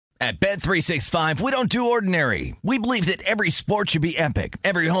At Bet365, we don't do ordinary. We believe that every sport should be epic.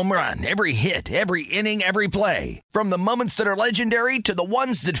 Every home run, every hit, every inning, every play. From the moments that are legendary to the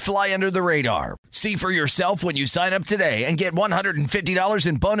ones that fly under the radar. See for yourself when you sign up today and get $150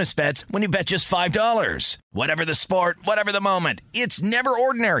 in bonus bets when you bet just $5. Whatever the sport, whatever the moment, it's never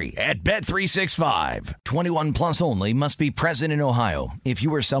ordinary at Bet365. 21 plus only. Must be present in Ohio. If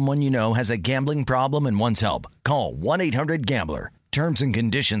you or someone you know has a gambling problem and wants help, call 1-800-GAMBLER. Terms and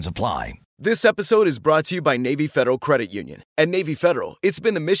conditions apply. This episode is brought to you by Navy Federal Credit Union. At Navy Federal, it's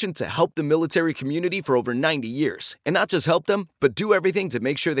been the mission to help the military community for over 90 years. And not just help them, but do everything to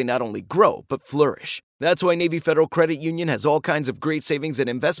make sure they not only grow, but flourish. That's why Navy Federal Credit Union has all kinds of great savings and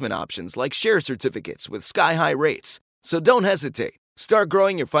investment options like share certificates with sky-high rates. So don't hesitate. Start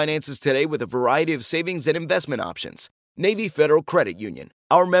growing your finances today with a variety of savings and investment options. Navy Federal Credit Union.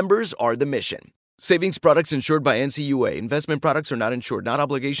 Our members are the mission. Savings products insured by NCUA. Investment products are not insured, not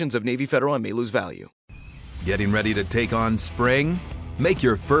obligations of Navy Federal and may lose value. Getting ready to take on spring? Make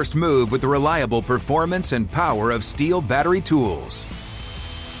your first move with the reliable performance and power of Steel battery tools.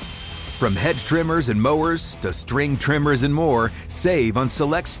 From hedge trimmers and mowers to string trimmers and more, save on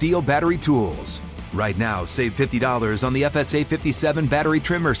select Steel battery tools. Right now, save $50 on the FSA 57 battery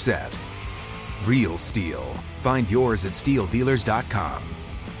trimmer set. Real Steel. Find yours at steeldealers.com.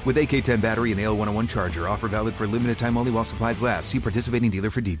 With AK-10 battery and AL101 charger. Offer valid for limited time only while supplies last. See participating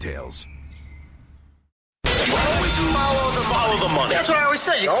dealer for details. Always follow the money. That's what I always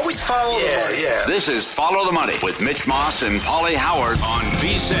say. You always follow the money. Yeah. This is Follow the Money with Mitch Moss and Paulie Howard on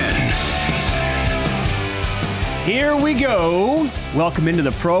VSiN. Here we go. Welcome into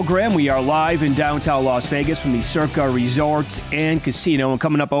the program. We are live in downtown Las Vegas from the Circa Resort and Casino. And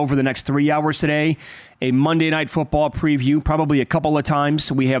coming up over the next 3 hours today, a Monday Night Football preview, probably a couple of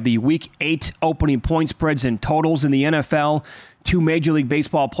times. We have the Week 8 opening point spreads and totals in the NFL. 2 Major League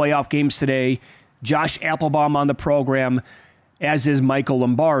Baseball playoff games today. Josh Applebaum on the program, as is Michael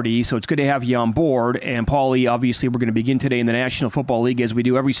Lombardi. So it's good to have you on board. And Paulie, obviously, we're going to begin today in the National Football League as we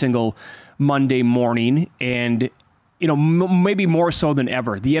do every single Monday morning. And, you know, maybe more so than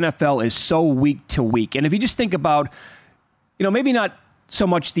ever, the NFL is so week to week. And if you just think about, you know, maybe not so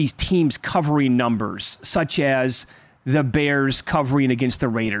much these teams covering numbers, such as the Bears covering against the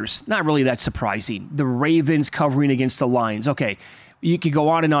Raiders. Not really that surprising. The Ravens covering against the Lions. Okay, you could go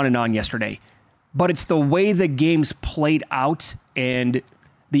on and on and on yesterday. But it's the way the games played out and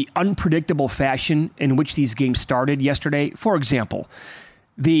the unpredictable fashion in which these games started yesterday. For example,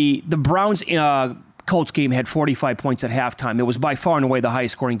 the Browns Colts game had 45 points at halftime. It was by far and away the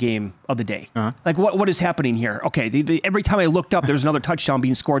highest scoring game of the day. Uh-huh. Like, what is happening here? Okay, every time I looked up, there's another touchdown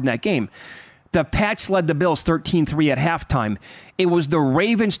being scored in that game. The Pats led the Bills 13-3 at halftime. It was the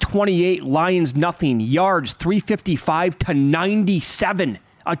Ravens 28, Lions nothing. Yards 355 to 97.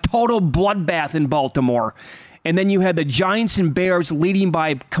 A total bloodbath in Baltimore. And then you had the Giants and Bears leading by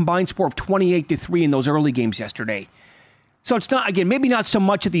a combined score of 28-3 in those early games yesterday. So it's not, again, maybe not so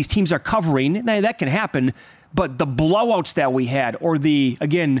much that these teams are covering. That can happen. But the blowouts that we had, or the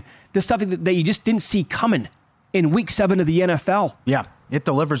stuff that you just didn't see coming in Week 7 of the NFL. Yeah, it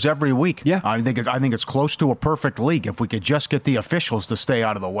delivers every week. Yeah. I think it's close to a perfect league. If we could just get the officials to stay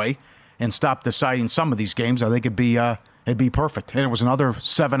out of the way and stop deciding some of these games, I think it'd be perfect. And it was another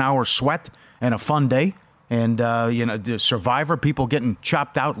 7-hour sweat and a fun day. And, the Survivor, people getting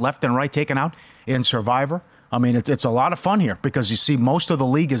chopped out left and right, taken out in Survivor. I mean, it's a lot of fun here because you see most of the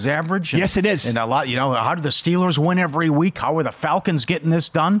league is average. Yes, it is. And a lot, how do the Steelers win every week? How are the Falcons getting this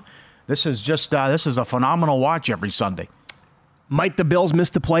done? This is just this is a phenomenal watch every Sunday. Might the Bills miss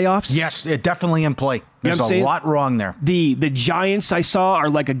the playoffs? Yes, it definitely in play. There's a lot wrong there. The Giants I saw are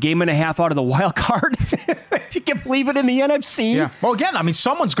like a game and a half out of the wild card, if you can believe it, in the NFC. Yeah. Well, again, I mean,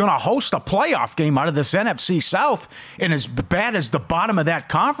 someone's going to host a playoff game out of this NFC South, and as bad as the bottom of that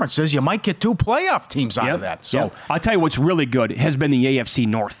conference is, you might get 2 playoff teams out of that. So I'll tell you what's really good has been the AFC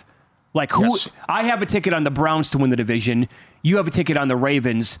North. Like Yes. I have a ticket on the Browns to win the division. You have a ticket on the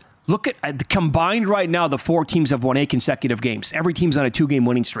Ravens. Look at the combined right now, the 4 teams have won 8 consecutive games. Every team's on a 2-game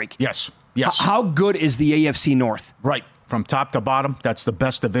winning streak. Yes. How good is the AFC North? Right. From top to bottom, that's the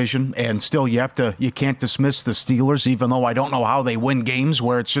best division. And still, you can't dismiss the Steelers, even though I don't know how they win games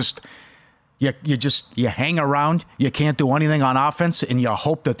where it's just you hang around, you can't do anything on offense, and you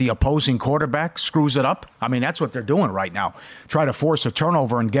hope that the opposing quarterback screws it up. I mean, that's what they're doing right now. Try to force a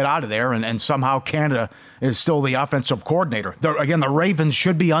turnover and get out of there, and somehow Canada is still the offensive coordinator. Again, the Ravens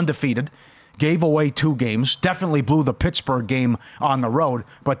should be undefeated. Gave away 2 games, definitely blew the Pittsburgh game on the road,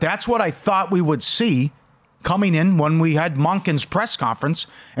 but that's what I thought we would see coming in when we had Monken's press conference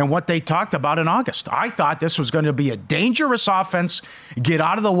and what they talked about in August. I thought this was going to be a dangerous offense. Get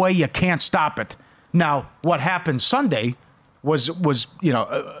out of the way. You can't stop it. Now, what happened Sunday was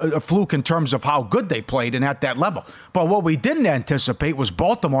a fluke in terms of how good they played and at that level. But what we didn't anticipate was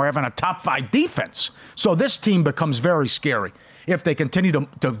Baltimore having a top 5 defense. So this team becomes very scary if they continue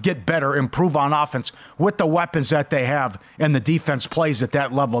to get better, improve on offense with the weapons that they have, and the defense plays at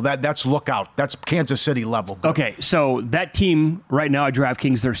that level. That's look out. That's Kansas City level. Good. Okay, so that team right now at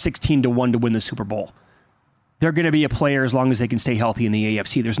DraftKings, they're 16-1 to win the Super Bowl. They're going to be a player as long as they can stay healthy in the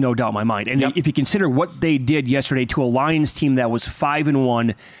AFC. There's no doubt in my mind. And if you consider what they did yesterday to a Lions team that was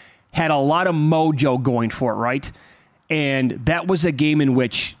 5-1, had a lot of mojo going for it, right? And that was a game in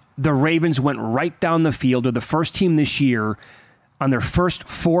which the Ravens went right down the field. They're the first team this year on their first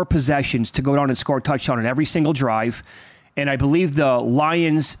 4 possessions to go down and score a touchdown on every single drive. And I believe the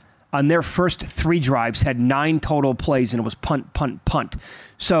Lions, on their first 3 drives, had 9 total plays, and it was punt, punt, punt.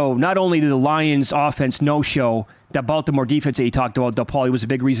 So not only did the Lions offense no-show, that Baltimore defense that you talked about, though, Paulie, was a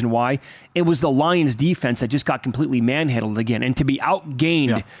big reason why. It was the Lions defense that just got completely manhandled again. And to be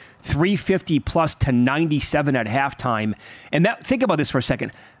outgained 350 plus to 97 at halftime. And think about this for a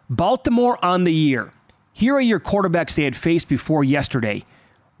second. Baltimore on the year. Here are your quarterbacks they had faced before yesterday.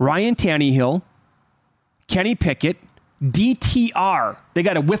 Ryan Tannehill, Kenny Pickett, DTR. They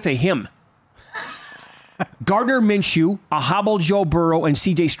got a whiff of him. Gardner Minshew, a hobbled Joe Burrow, and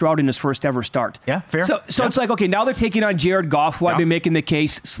C.J. Stroud in his first ever start. Yeah, fair. So it's like, okay, now they're taking on Jared Goff, who I've been making the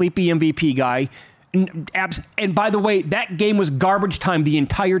case, sleepy MVP guy. And by the way, that game was garbage time the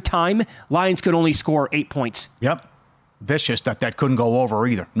entire time. Lions could only score 8 points. Yep. Vicious that couldn't go over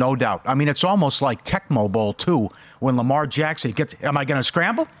either, no doubt. I mean, it's almost like Tecmo Bowl 2 when Lamar Jackson gets, am I going to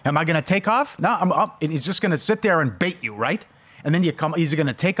scramble? Am I going to take off? No, I'm up. And he's just going to sit there and bait you, right? And then he's going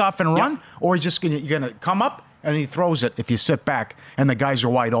to take off and run, or he's just you're going to come up and he throws it if you sit back and the guys are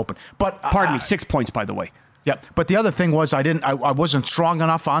wide open. But pardon me, 6 points, by the way. Yep. But the other thing was I wasn't strong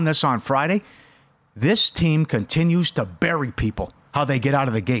enough on this on Friday. This team continues to bury people, how they get out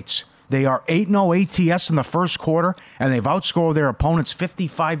of the gates. They are 8-0 ATS in the first quarter, and they've outscored their opponents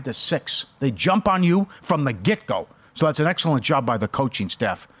 55-6. They jump on you from the get-go. So that's an excellent job by the coaching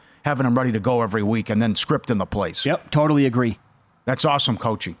staff, having them ready to go every week and then scripting the plays. Yep, totally agree. That's awesome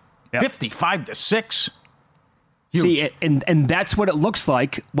coaching. Yep. 55-6. Huge. See, and that's what it looks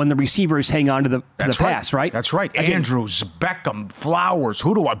like when the receivers hang on to the pass, right? That's right. Again, Andrews, Beckham, Flowers,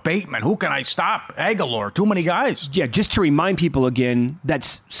 Bateman. Who can I stop? Aguilar. Too many guys. Yeah, just to remind people again,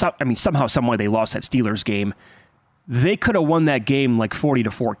 somehow, someway they lost that Steelers game. They could have won that game like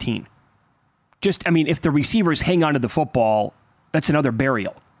 40-14. If the receivers hang on to the football, that's another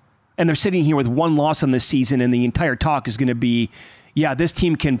burial. And they're sitting here with 1 loss on this season, and the entire talk is going to be, yeah, this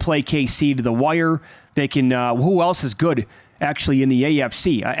team can play KC to the wire. They can. Who else is good actually in the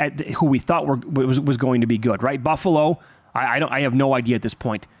AFC? Who we thought was going to be good, right? Buffalo. I have no idea at this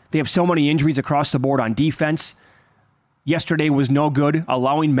point. They have so many injuries across the board on defense. Yesterday was no good,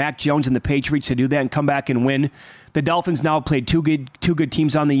 allowing Mac Jones and the Patriots to do that and come back and win. The Dolphins now played two good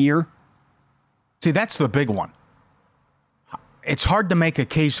teams on the year. See, that's the big one. It's hard to make a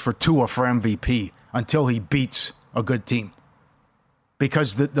case for Tua for MVP until he beats a good team.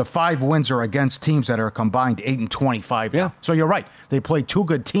 Because the 5 wins are against teams that are combined 8-25 now. Yeah. So you're right. They played 2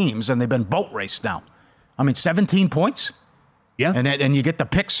 good teams, and they've been boat raced now. 17 points? Yeah. And you get the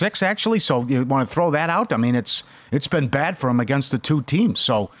pick 6, actually, so you want to throw that out? It's been bad for them against the 2 teams.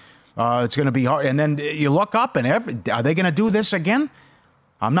 So it's going to be hard. And then you look up, and are they going to do this again?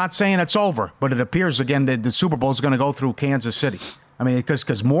 I'm not saying it's over, but it appears, again, that the Super Bowl is going to go through Kansas City.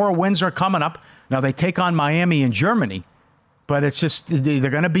 Because more wins are coming up. Now, they take on Miami and Germany. But it's just, they're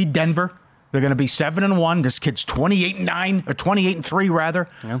going to beat Denver. They're going to be 7-1. This kid's 28-9, or 28-3 rather,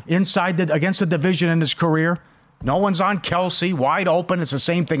 against the division in his career. No one's on Kelsey, wide open. It's the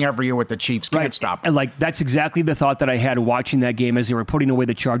same thing every year with the Chiefs. Can't stop. And that's exactly the thought that I had watching that game as they were putting away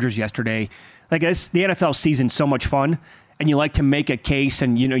the Chargers yesterday. The NFL season's so much fun, and you like to make a case,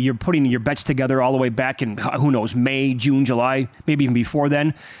 and you're putting your bets together all the way back in, who knows, May, June, July, maybe even before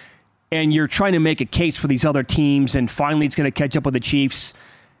then. And you're trying to make a case for these other teams, and finally it's going to catch up with the Chiefs.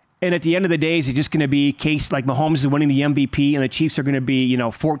 And at the end of the day, is it just going to be a case like Mahomes is winning the MVP, and the Chiefs are going to be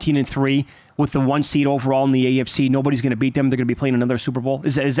 14-3 with the 1 seed overall in the AFC. Nobody's going to beat them. They're going to be playing another Super Bowl.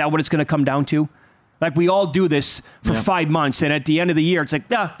 Is that what it's going to come down to? Like, we all do this for 5 months, and at the end of the year, it's like,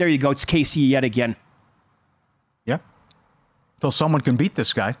 there you go. It's KC yet again. Yeah. Till someone can beat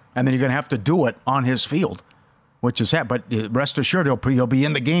this guy, and then you're going to have to do it on his field. Which is that, but rest assured he'll be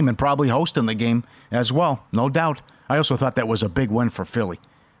in the game and probably hosting the game as well, no doubt. I also thought that was a big win for Philly.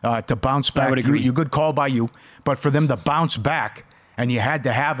 to bounce back. I would agree. You good call by you, but for them to bounce back, and you had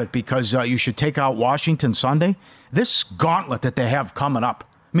to have it because you should take out Washington Sunday. This gauntlet that they have coming up,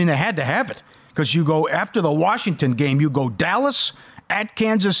 I mean, they had to have it because you go after the Washington game, you go Dallas at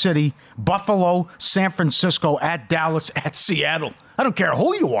Kansas City, Buffalo, San Francisco, at Dallas, at Seattle. I don't care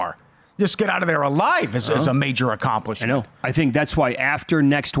who you are. Just get out of there alive is a major accomplishment. I know. I think that's why after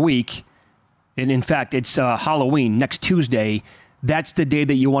next week, and in fact, it's Halloween, next Tuesday, that's the day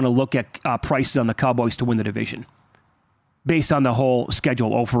that you want to look at prices on the Cowboys to win the division based on the whole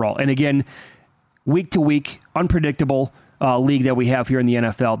schedule overall. And again, week to week, unpredictable league that we have here in the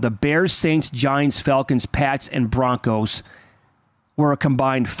NFL. The Bears, Saints, Giants, Falcons, Pats, and Broncos were a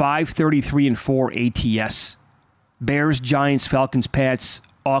combined 5-33-4 ATS. Bears, Giants, Falcons, Pats,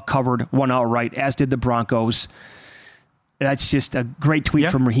 all covered, one outright, as did the Broncos. That's just a great tweet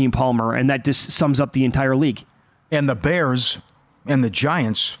from Raheem Palmer, and that just sums up the entire league. And the Bears and the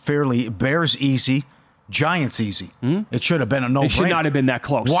Giants, Bears easy, Giants easy. It should have been a no-brainer. It should not have been that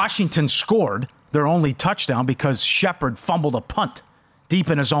close. Washington scored their only touchdown because Shepard fumbled a punt deep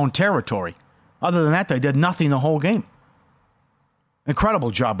in his own territory. Other than that, they did nothing the whole game. Incredible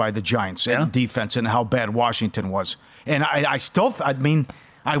job by the Giants and defense and how bad Washington was. And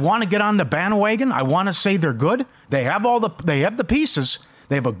I want to get on the bandwagon. I want to say they're good. They have the pieces.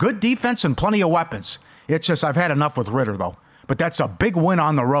 They have a good defense and plenty of weapons. It's just I've had enough with Ritter, though. But that's a big win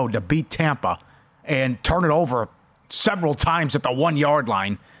on the road to beat Tampa and turn it over several times at the 1 yard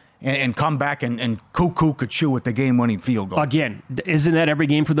line and come back and Cuckoo could chew with the game-winning field goal. Again, isn't that every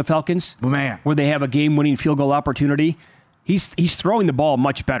game for the Falcons? Man. Where they have a game-winning field goal opportunity? He's throwing the ball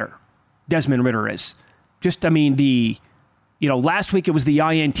much better. Desmond Ritter is. Just, last week it was the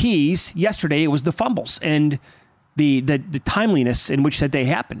INTs. Yesterday it was the fumbles and the timeliness in which that they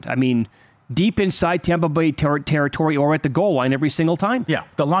happened. I mean, deep inside Tampa Bay territory or at the goal line every single time. Yeah,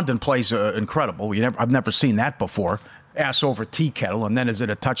 the London play's incredible. I've never seen that before. Ass over tea kettle, and then is it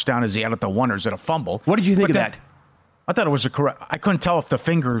a touchdown? Is he out at the one, or is it a fumble? What did you think of that? I thought it was I couldn't tell if the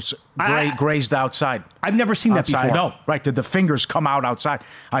fingers grazed outside. I've never seen that before. No, right. Did the fingers come out outside?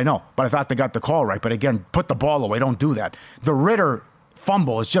 I know, but I thought they got the call right. But again, put the ball away. Don't do that. The Ritter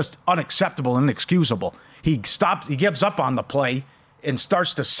fumble is just unacceptable and inexcusable. He stops. He gives up on the play and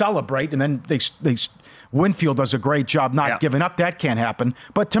starts to celebrate, and then Winfield does a great job not giving up. That can't happen.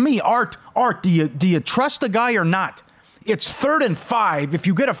 But to me, Art, do you trust the guy or not? It's 3rd and 5. If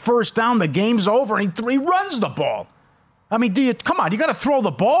you get a first down, the game's over, and he runs the ball. I mean, come on, you got to throw the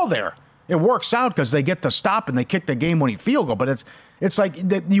ball there. It works out because they get the stop and they kick the game-winning field goal. But it's like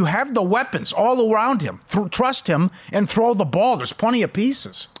you have the weapons all around him. Trust him and throw the ball. There's plenty of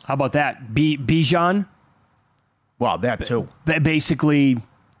pieces. How about that? Bijan? Well, that too. Basically,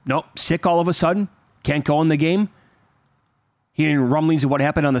 sick all of a sudden. Can't go in the game. Hearing rumblings of what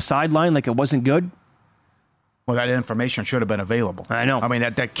happened on the sideline like it wasn't good. Well, that information should have been available. I know. I mean,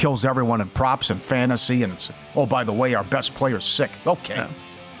 that kills everyone in props and fantasy. And it's, by the way, our best player's sick. Okay. Yeah.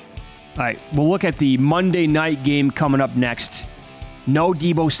 All right. We'll look at the Monday night game coming up next. No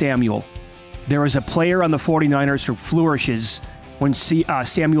Deebo Samuel. There is a player on the 49ers who flourishes when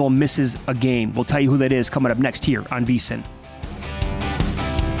Samuel misses a game. We'll tell you who that is coming up next here on VSiN.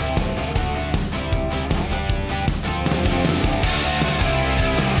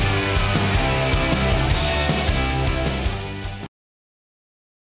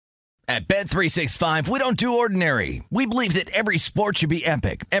 At Bet365, we don't do ordinary. We believe that every sport should be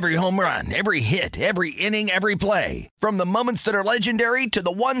epic. Every home run, every hit, every inning, every play. From the moments that are legendary to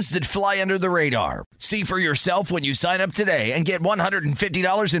the ones that fly under the radar. See for yourself when you sign up today and get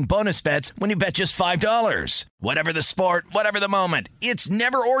 $150 in bonus bets when you bet just $5. Whatever the sport, whatever the moment, it's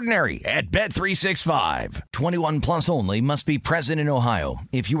never ordinary at Bet365. 21 plus only. Must be present in Ohio.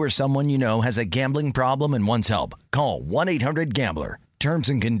 If you or someone you know has a gambling problem and wants help, call 1-800-GAMBLER. Terms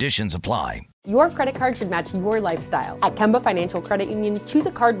and conditions apply. Your credit card should match your lifestyle. At Kemba Financial Credit Union, choose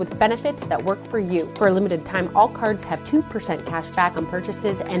a card with benefits that work for you. For a limited time, all cards have 2% cash back on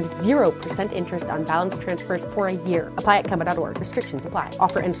purchases and 0% interest on balance transfers for a year. Apply at Kemba.org. Restrictions apply.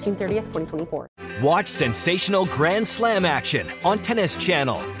 Offer ends June 30th, 2024. Watch sensational Grand Slam action on Tennis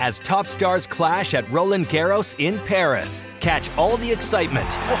Channel as top stars clash at Roland Garros in Paris. Catch all the excitement.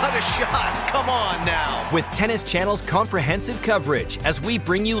 What a shot. Come on now. With Tennis Channel's comprehensive coverage as we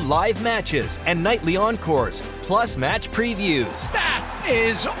bring you live matches and nightly encores, plus match previews. That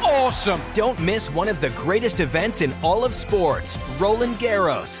is awesome. Don't miss one of the greatest events in all of sports, Roland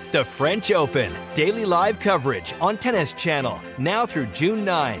Garros, the French Open. Daily live coverage on Tennis Channel, now through June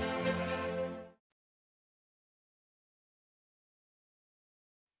 9th.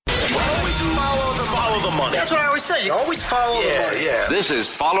 Always follow the Follow the money. That's what I always say. You always follow the money. Yeah. This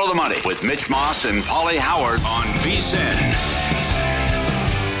is Follow the Money with Mitch Moss and Paulie Howard on VSiN.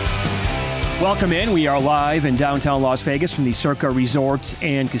 Welcome in. We are live in downtown Las Vegas from the Circa Resort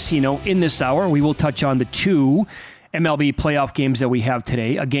and Casino. In this hour, we will touch on the two MLB playoff games that we have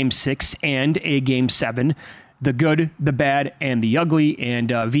today, a Game 6 and a Game 7. The good, the bad, and the ugly. And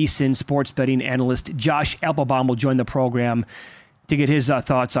VSiN sports betting analyst Josh Applebaum will join the program to get his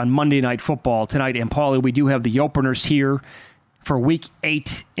thoughts on Monday Night Football tonight. And, Paulie, we do have the openers here for Week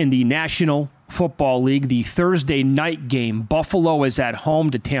 8 in the National Football League. The Thursday night game, Buffalo is at home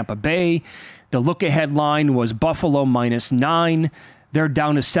to Tampa Bay. The look-ahead line was Buffalo -9. They're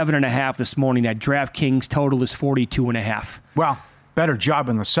down to 7.5 this morning at DraftKings. Total is 42.5. Well, better job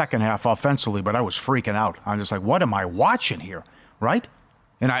in the second half offensively, but I was freaking out. I'm just like, what am I watching here, right?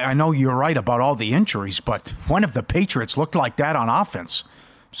 And I know you're right about all the injuries, but when have the Patriots looked like that on offense?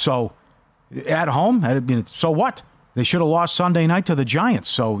 So at home, so what? They should have lost Sunday night to the Giants.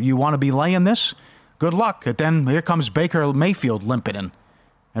 So you want to be laying this? Good luck. And then here comes Baker Mayfield limping in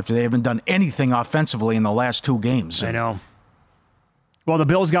after they haven't done anything offensively in the last two games. I know. Well, the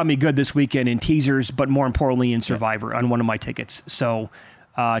Bills got me good this weekend in teasers, but more importantly in Survivor on one of my tickets. So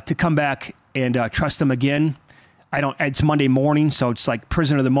to come back and trust them again, it's Monday morning, so it's like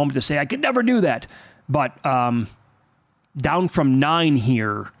prisoner of the moment to say I could never do that. But down from 9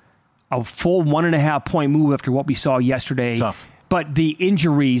 here, a full 1.5 point move after what we saw yesterday. Tough. But the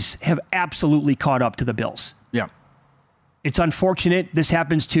injuries have absolutely caught up to the Bills. Yeah. It's unfortunate. This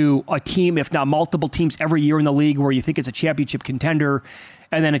happens to a team, if not multiple teams, every year in the league where you think it's a championship contender,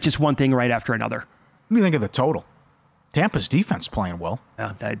 and then it's just one thing right after another. What do you think of the total? Tampa's defense playing well.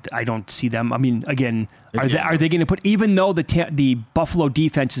 I don't see them. I mean, again, are they going to put, even though the Buffalo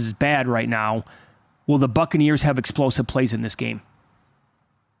defense is bad right now, will the Buccaneers have explosive plays in this game?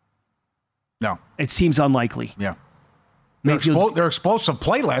 No. It seems unlikely. Yeah. Their explosive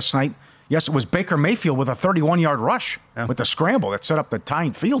play last night, yes, it was Baker Mayfield with a 31-yard rush with the scramble that set up the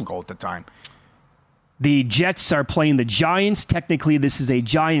tying field goal at the time. The Jets are playing the Giants. Technically, this is a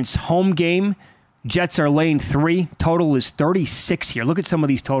Giants home game. Jets are laying 3. Total is 36 here. Look at some of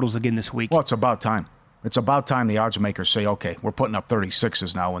these totals again this week. Well, it's about time. It's about time the odds makers say, okay, we're putting up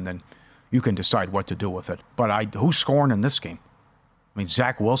 36s now, and then you can decide what to do with it. But who's scoring in this game? I mean,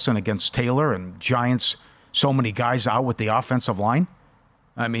 Zach Wilson against Taylor and Giants, so many guys out with the offensive line.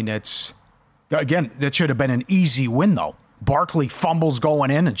 I mean, that should have been an easy win, though. Barkley fumbles going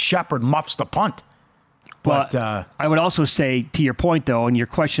in, and Shepard muffs the punt. But I would also say, to your point, though, and your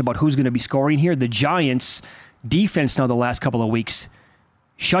question about who's going to be scoring here, the Giants' defense now the last couple of weeks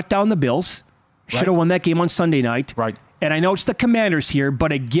shut down the Bills. Should have won that game on Sunday night. Right. And I know it's the Commanders here,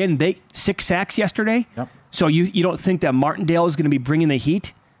 but again, 6 sacks yesterday. Yep. So you don't think that Martindale is going to be bringing the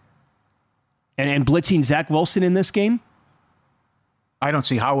heat and blitzing Zach Wilson in this game? I don't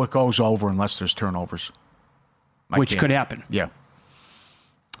see how it goes over unless there's turnovers. Which could happen. Yeah.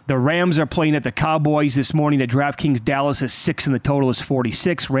 The Rams are playing at the Cowboys this morning at DraftKings. Dallas is 6 and the total is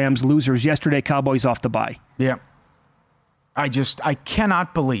 46. Rams losers yesterday. Cowboys off the bye. Yeah. I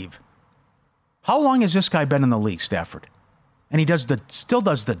cannot believe. How long has this guy been in the league, Stafford? And he still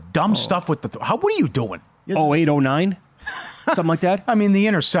does the dumb stuff with what are you doing? 08, 09? Something like that? I mean, the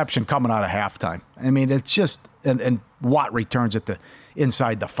interception coming out of halftime. I mean, it's just, and Watt returns it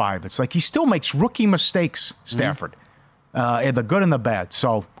inside the 5. It's like he still makes rookie mistakes, Stafford. And the good and the bad.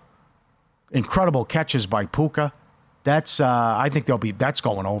 So, incredible catches by Puka. I think that's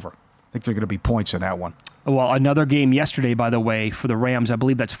going over. I think there are going to be points in that one. Well, another game yesterday, by the way, for the Rams. I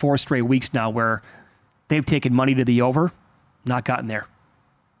believe that's 4 straight weeks now where they've taken money to the over, not gotten there.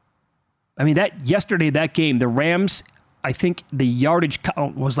 I mean, that game, the Rams, I think the yardage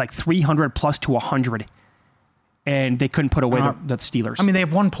count was like 300 plus to 100, and they couldn't put away the Steelers. I mean, they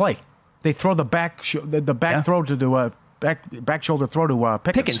have one play. They throw the back throw to the back shoulder throw to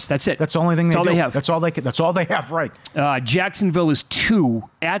Pickens. That's it. That's the only thing they have. That's all they have, right. Jacksonville is 2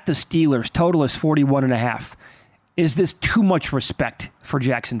 at the Steelers. Total is 41.5. Is this too much respect for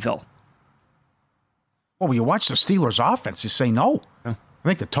Jacksonville? Well, when you watch the Steelers' offense, you say no. I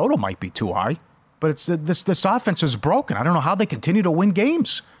think the total might be too high. But it's this offense is broken. I don't know how they continue to win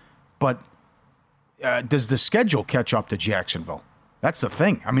games. But does the schedule catch up to Jacksonville? That's the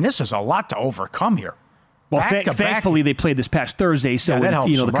thing. I mean, this is a lot to overcome here. Well, thankfully they played this past Thursday, so that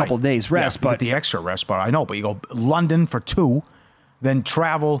helps the couple of days rest. But the extra rest, but I know. But you go London for 2, then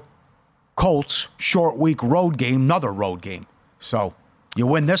travel, Colts, short week, road game, another road game. So you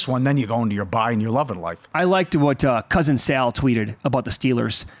win this one, then you go into your bye and you're loving life. I liked what Cousin Sal tweeted about the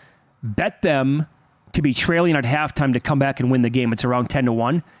Steelers. Bet them to be trailing at halftime to come back and win the game. It's around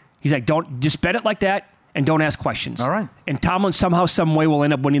 10-1. He's like, don't just bet it like that and don't ask questions. All right. And Tomlin somehow, some way will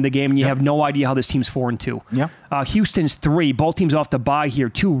end up winning the game, and you have no idea how this team's 4-2. Yeah. Houston's 3. Both teams off the bye here.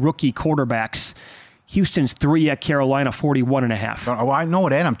 2 rookie quarterbacks. Houston's 3 at Carolina, 41.5. I know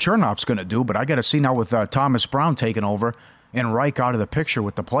what Adam Chernoff's going to do, but I got to see now with Thomas Brown taking over and Reich out of the picture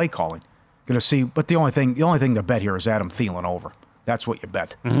with the play calling. Going to see, but the only thing to bet here is Adam Thielen over. That's what you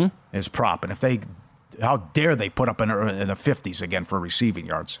bet is prop. And if how dare they put up in the 50s again for receiving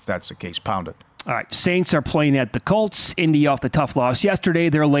yards? If that's the case, pound it. All right, Saints are playing at the Colts. Indy off the tough loss yesterday.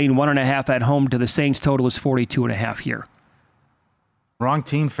 They're laying 1.5 at home to the Saints. Total is 42.5 here. Wrong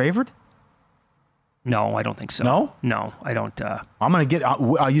team favored? No, I don't think so. No? No, I don't. I'm going to get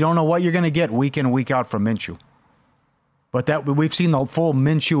you don't know what you're going to get week in, week out from Minshew. But we've seen the full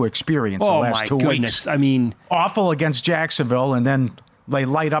Minshew experience the last 2 weeks. I mean, awful against Jacksonville, and then they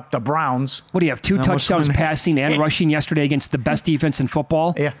light up the Browns. What do you have, 2 touchdowns passing and rushing yesterday against the best defense in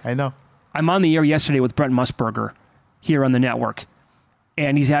football? Yeah, I know. I'm on the air yesterday with Brent Musburger here on the network,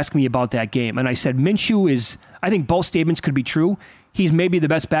 and he's asking me about that game. And I said, Minshew is, I think both statements could be true. He's maybe the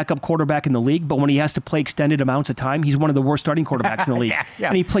best backup quarterback in the league, but when he has to play extended amounts of time, he's one of the worst starting quarterbacks in the league. Yeah.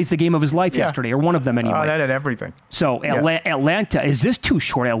 And he plays the game of his life yesterday, or one of them anyway. That had everything. So Atlanta, is this too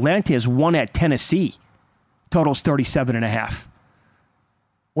short? Atlanta is 1 at Tennessee. Total's 37.5.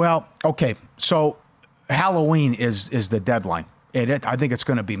 Well, okay, so Halloween is the deadline. I think it's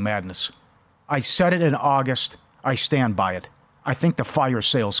going to be madness. I said it in August. I stand by it. I think the fire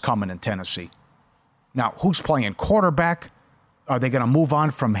sale's coming in Tennessee. Now, who's playing quarterback? Are they going to move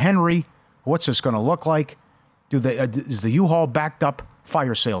on from Henry? What's this going to look like? Is the U-Haul backed up?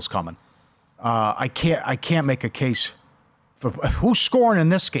 Fire sale's coming. I can't make a case for who's scoring in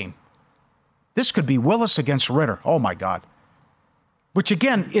this game. This could be Willis against Ritter. Oh my God! Which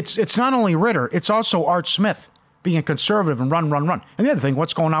again, it's not only Ritter, it's also Art Smith being conservative and run. And the other thing,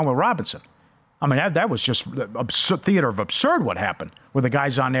 what's going on with Robinson? I mean, that was just theater of absurd what happened, where the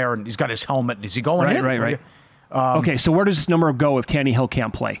guy's on there and he's got his helmet and is he going in? Right. Okay, so where does this number go if Tannehill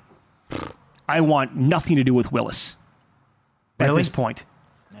can't play? I want nothing to do with Willis at this point.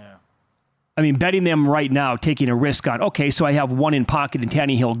 Yeah. I mean, betting them right now, taking a risk on, okay, so I have one in pocket and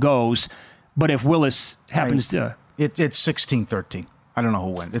Tannehill goes, but if Willis happens to... It's 16-13. I don't know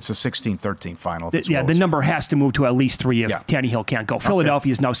who wins. It's a 16-13 final. The number has to move to at least 3 if Tannehill can't go.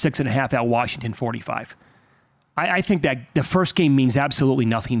 Philadelphia is now 6.5 at Washington, 45. I think that the first game means absolutely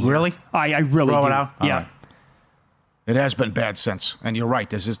nothing here. Really? I really Throw do. it out? Yeah. Right. It has been bad since. And you're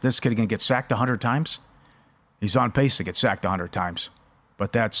right. Is this kid going to get sacked 100 times? He's on pace to get sacked 100 times.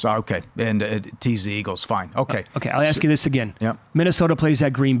 But that's okay. And tease the Eagles. Fine. Okay. Okay, I'll ask you this again. Yep. Minnesota plays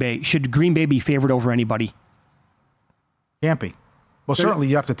at Green Bay. Should Green Bay be favored over anybody? Can't be. Well, certainly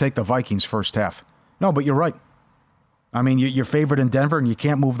you have to take the Vikings first half. No, but you're right. I mean, you're favored in Denver and you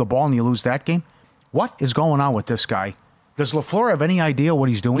can't move the ball and you lose that game. What is going on with this guy? Does LaFleur have any idea what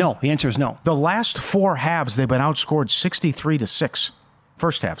he's doing? No, the answer is no. The last 4 halves, they've been outscored 63-6.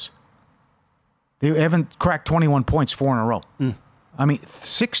 First halves. They haven't cracked 21 points 4 in a row. I mean,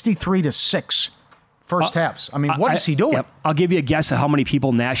 63-6 first halves. I mean, what is he doing? Yep. I'll give you a guess of how many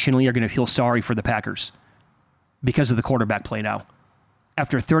people nationally are going to feel sorry for the Packers because of the quarterback play now.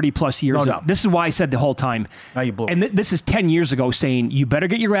 After 30-plus years. No doubt. This is why I said the whole time. Now you blew it. And this is 10 years ago saying, you better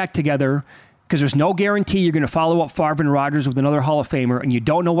get your act together because there's no guarantee you're going to follow up Favre and Rodgers with another Hall of Famer, and you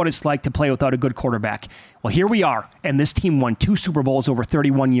don't know what it's like to play without a good quarterback. Well, here we are, and this team won 2 Super Bowls over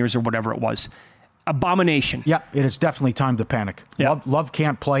 31 years or whatever it was. Abomination. Yeah, it is definitely time to panic. Yep. Love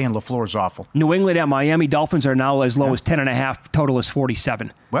can't play, and LaFleur's awful. New England at Miami. Dolphins are now as low as 10.5. Total is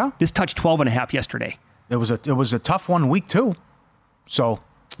 47. Well, this touched 12.5 yesterday. It was a tough one week, too. So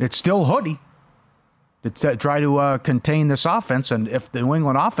it's still hoodie to try to contain this offense. And if the New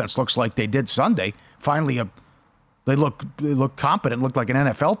England offense looks like they did Sunday, finally they look competent, look like an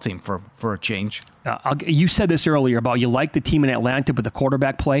NFL team for a change. You said this earlier about you like the team in Atlanta, but the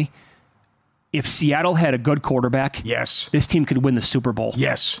quarterback play. If Seattle had a good quarterback, yes, this team could win the Super Bowl.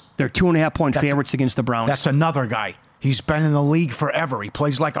 Yes. They're 2.5-point favorites against the Browns. That's another guy. He's been in the league forever. He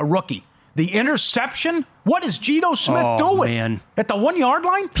plays like a rookie. The interception? What is Geno Smith doing? Man. At the 1-yard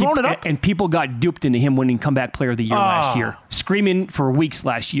line? Throwing it up? And people got duped into him winning Comeback Player of the Year last year. Screaming for weeks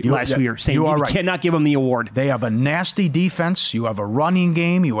last year, saying you cannot give him the award. They have a nasty defense. You have a running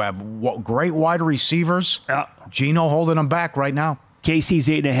game. You have great wide receivers. Geno holding them back right now. KC's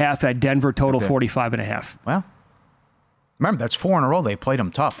 8.5 at Denver, total 45.5. Well, remember, that's 4 in a row. They played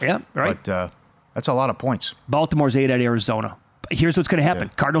them tough. Yeah, right. But that's a lot of points. Baltimore's 8 at Arizona. Here's what's going to happen.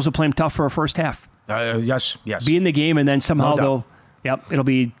 Yeah. Cardinals will play them tough for a first half. Yes. Be in the game, and then somehow it'll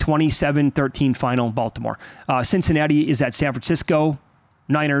be 27-13 final Baltimore. Cincinnati is at San Francisco.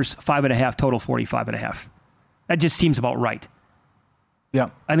 Niners, 5.5, total 45.5. That just seems about right. Yeah.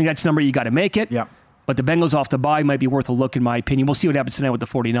 I think that's the number you got to make it. Yeah. But the Bengals off the bye might be worth a look, in my opinion. We'll see what happens tonight with the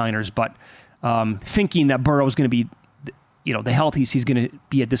 49ers. But thinking that Burrow is going to be, the healthiest he's going to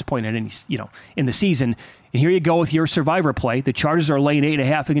be at this point in the season. And here you go with your survivor play. The Chargers are laying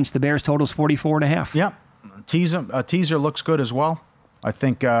 8.5 against the Bears. Totals 44.5. Yeah. Teaser looks good as well. I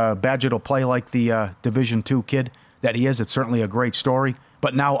think Badgett will play like the Division II kid that he is. It's certainly a great story.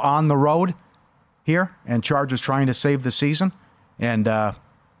 But now on the road here, and Chargers trying to save the season. And I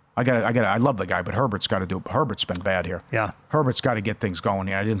love the guy, but Herbert's been bad here. Yeah. Herbert's got to get things going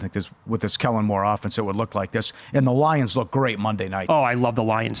here. I didn't think with this Kellen Moore offense it would look like this. And the Lions look great Monday night. Oh, I love the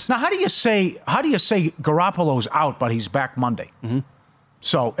Lions. Now, how do you say Garoppolo's out, but he's back Monday? Mm-hmm.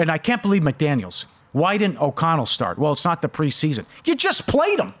 So, and I can't believe McDaniels. Why didn't O'Connell start? Well, it's not the preseason. You just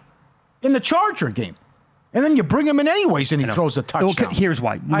played him in the Charger game. And then you bring him in anyways, and he throws a touchdown. Well, here's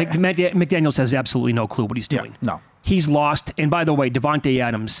why. McDaniels has absolutely no clue what he's doing. Yeah, no. He's lost. And by the way, Devontae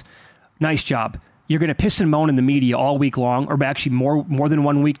Adams, nice job. You're going to piss and moan in the media all week long, or actually more than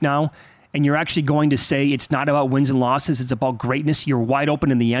 1 week now, and you're actually going to say it's not about wins and losses, it's about greatness. You're wide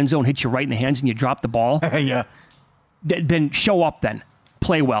open in the end zone, hit you right in the hands, and you drop the ball. Yeah. Then show up then.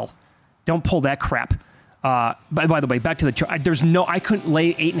 Play well. Don't pull that crap. By the way, back to the I couldn't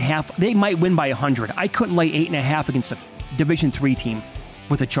lay 8.5. They might win by 100. I couldn't lay 8.5 against a Division III team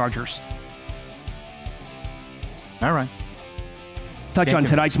with the Chargers. All right. Touch on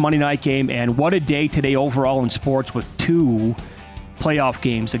tonight's Monday night game, and what a day today overall in sports with 2 playoff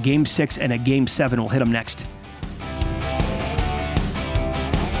games, a Game 6 and a Game 7. We'll hit them next.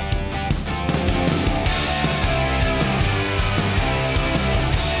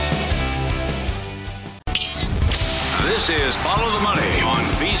 This is Follow the Money on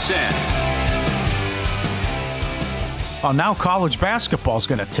VSiN. Oh, now college basketball is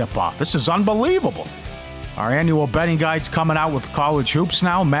going to tip off. This is unbelievable. Our annual betting guide's coming out with college hoops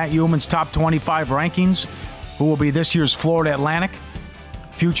now. Matt Human's top 25 rankings. Who will be this year's Florida Atlantic?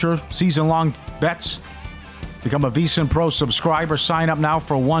 Future season-long bets. Become a VSiN Pro subscriber. Sign up now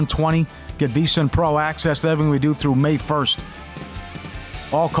for $120. Get VSiN Pro access to everything we do through May 1st.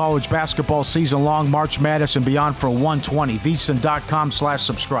 All college basketball season long, March Madness and beyond for $120.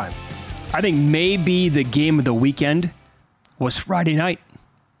 VSiN.com/subscribe. I think maybe the game of the weekend was Friday night,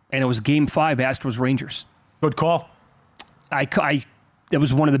 and it was Game 5, Astros Rangers. Good call. It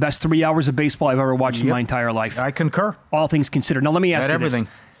was one of the best 3 hours of baseball I've ever watched in my entire life. I concur. All things considered. Now let me ask you this.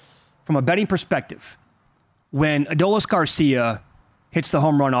 From a betting perspective, when Adolis Garcia hits the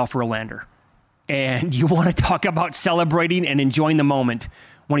home run off Verlander, and you want to talk about celebrating and enjoying the moment,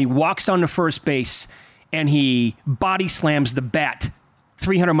 when he walks on to first base and he body slams the bat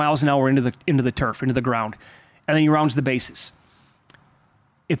 300 miles an hour into the turf, into the ground, and then he rounds the bases.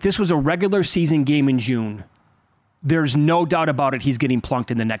 If this was a regular season game in June, there's no doubt about it he's getting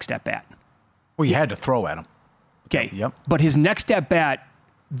plunked in the next at-bat. Well, you had to throw at him. Okay. Yep. But his next at-bat,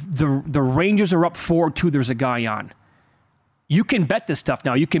 the Rangers are up 4-2, there's a guy on. You can bet this stuff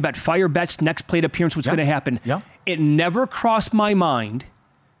now. You can bet fire bets, next plate appearance, what's going to happen. Yeah. It never crossed my mind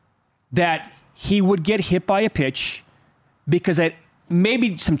that he would get hit by a pitch because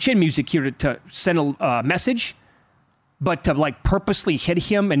maybe some chin music here to send a message, but to purposely hit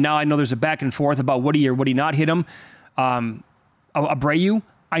him, and now I know there's a back and forth about would he or would he not hit him, Abreu.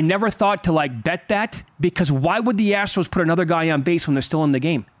 I never thought to bet that, because why would the Astros put another guy on base when they're still in the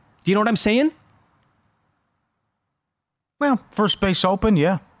game? Do you know what I'm saying? Well, first base open,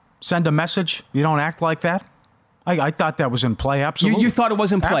 yeah. Send a message. You don't act like that. I thought that was in play, absolutely. You thought it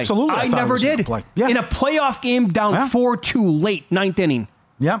was in play? Absolutely. I never did. Yeah. In a playoff game down 4-2 late, ninth inning.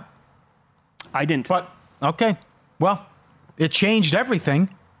 Yeah. I didn't. But, okay. Well, it changed everything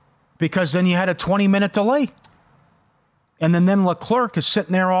because then you had a 20-minute delay. And then Leclerc is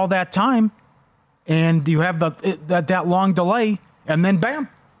sitting there all that time, and you have that long delay, and then bam.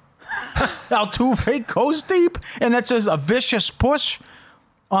 Altuve goes deep, and that's a vicious push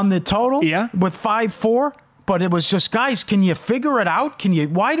on the total with 5-4. But it was just, guys, can you figure it out?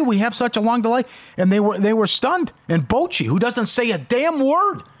 Why do we have such a long delay? And they were stunned. And Bochy, who doesn't say a damn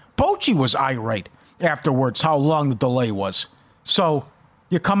word, Bochy was irate afterwards how long the delay was. So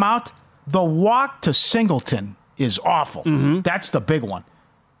you come out, the walk to Singleton is awful. Mm-hmm. That's the big one.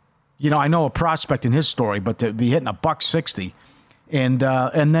 I know a prospect in his story, but to be hitting $160. And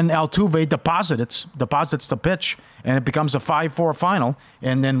then Altuve deposits the pitch, and it becomes a 5-4 final.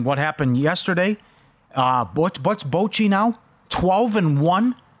 And then what happened yesterday? What's Bochy now?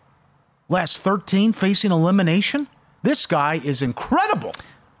 12-1, last 13 facing elimination. This guy is incredible.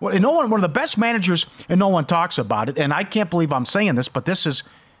 Well, and one of the best managers, and no one talks about it, and I can't believe I'm saying this, but this is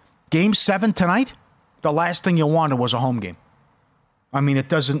Game 7 tonight. The last thing you wanted was a home game. I mean, it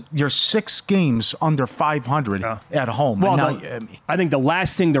doesn't. You're 6 games under 500 at home. Well, I think the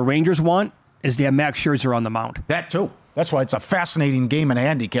last thing the Rangers want is to have Max Scherzer on the mound. That too. That's why it's a fascinating game in a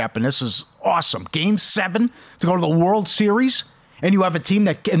handicap, and this is awesome. Game 7 to go to the World Series, and you have a team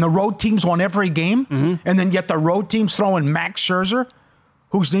and the road teams won every game, and then yet the road teams throwing Max Scherzer,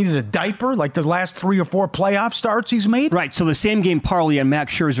 who's needed a diaper like the last 3 or 4 playoff starts he's made. Right. So the same game parlay on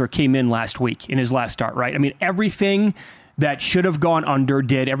Max Scherzer came in last week in his last start. Right. I mean, everything that should have gone under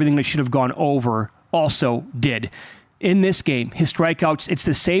did. Everything that should have gone over also did. In this game, his strikeouts, it's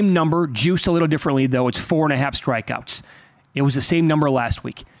the same number, juiced a little differently, though. It's 4.5 strikeouts. It was the same number last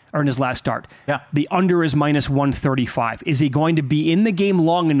week, or in his last start. Yeah. The under is minus 135. Is he going to be in the game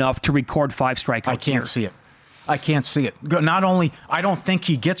long enough to record 5 strikeouts? I can't see it. I can't see it. Not only, I don't think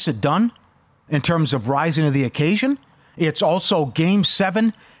he gets it done in terms of rising to the occasion, it's also Game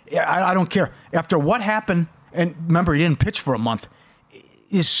 7. I don't care. After what happened, and remember, he didn't pitch for a month.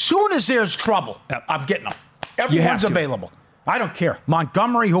 As soon as there's trouble, I'm getting them. Everyone's available. I don't care.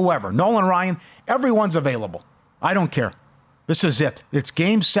 Montgomery, whoever. Nolan Ryan, everyone's available. I don't care. This is it. It's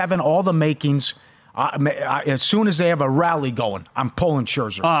Game 7, all the makings. As soon as they have a rally going, I'm pulling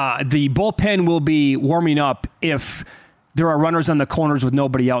Scherzer. The bullpen will be warming up if there are runners on the corners with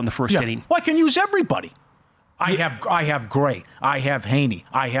nobody out in the first inning. Well, I can use everybody. I have Gray. I have Haney.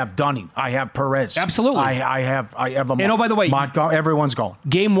 I have Dunning. I have Perez. Absolutely. I have a. And by the way, everyone's going.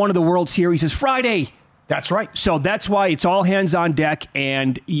 Game 1 of the World Series is Friday. That's right. So that's why it's all hands on deck,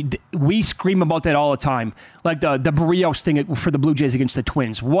 and we scream about that all the time. Like the Barrios thing for the Blue Jays against the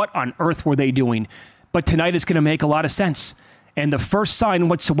Twins. What on earth were they doing? But tonight is going to make a lot of sense. And the first sign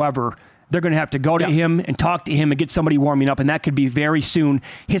whatsoever, they're going to have to go to him and talk to him and get somebody warming up, and that could be very soon.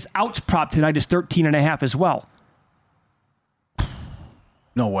 His outs prop tonight is 13.5 as well.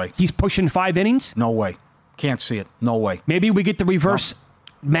 No way. He's pushing 5 innings? No way. Can't see it. No way. Maybe we get the reverse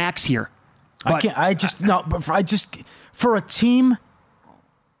Max here. But for a team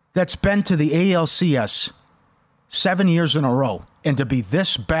that's been to the ALCS 7 years in a row and to be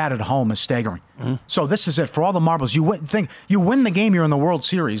this bad at home is staggering. Mm-hmm. So this is it for all the marbles. You win the game, you're in the World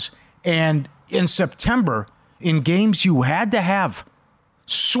Series, and in September, in games you had to have,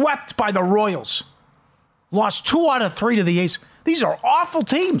 swept by the Royals, lost 2 out of 3 to the A's. These are awful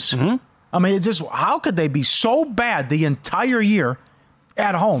teams. Mm-hmm. I mean, it's just how could they be so bad the entire year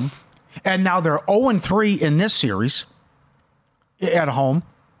at home? And now they're 0-3 in this series at home.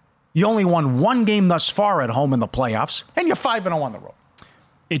 You only won 1 game thus far at home in the playoffs, and you're 5-0 on the road.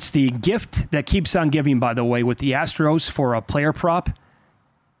 It's the gift that keeps on giving, by the way, with the Astros for a player prop.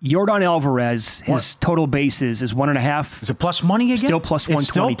 Yordan Alvarez, his total bases is 1.5. Is it plus money again? Still plus 120 It's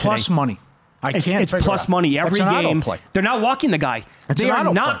still plus today. money. It's plus money every game. They're not walking the guy. They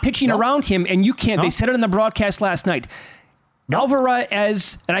are not pitching around him, and you can't. They said it on the broadcast last night.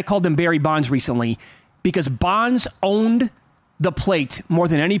 Alvarez, and I called him Barry Bonds recently, because Bonds owned the plate more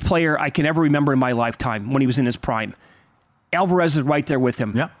than any player I can ever remember in my lifetime when he was in his prime. Alvarez is right there with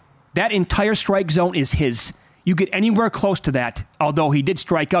him. Yep. That entire strike zone is his. You get anywhere close to that, although he did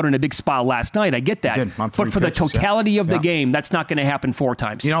strike out in a big spot last night. I get that. But for the totality of the game, that's not going to happen 4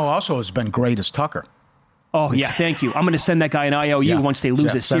 times. You know, also has been great as Tucker. Oh, yeah, thank you. I'm going to send that guy an IOU once they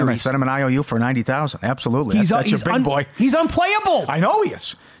lose this series. Send him an IOU for $90,000. Absolutely. That's your big boy. He's unplayable. I know he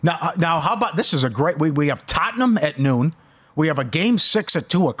is. Now, how about this is a great... We have Tottenham at noon. We have a Game 6 at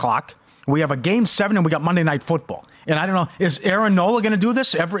 2 o'clock. We have a Game 7, and we got Monday Night Football. And I don't know, is Aaron Nola going to do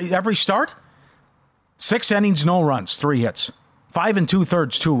this every start? 6 innings, no runs, 3 hits. 5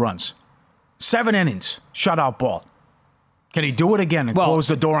 2/3, 2 runs. 7 innings, shutout ball. Can he do it again and close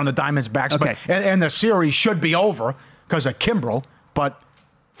the door on the Diamondbacks? Okay. And the series should be over because of Kimbrel. But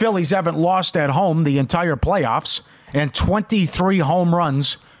Phillies haven't lost at home the entire playoffs and 23 home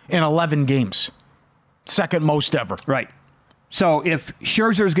runs in 11 games. Second most ever. Right. So if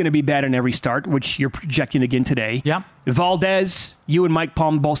Scherzer is going to be bad in every start, which you're projecting again today, Valdez, you and Mike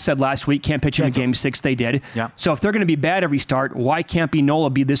Palm both said last week, can't pitch him in Game 6. They did. Yeah. So if they're going to be bad every start, why can't Nola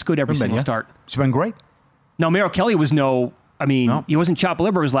be this good every single start? It's been great. Now, Merrill Kelly was he wasn't chopped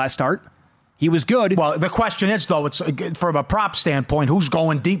liver his last start. He was good. Well, the question is, though, it's from a prop standpoint, who's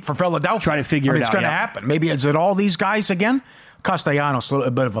going deep for Philadelphia? Try to figure it out. It's going to happen. Maybe is it all these guys again? Castellanos, a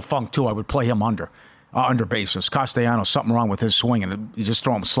little bit of a funk, too. I would play him under basis. Castellanos, something wrong with his swing, and you just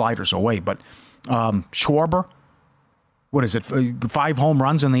throw him sliders away. But Schwarber, what is it, 5 home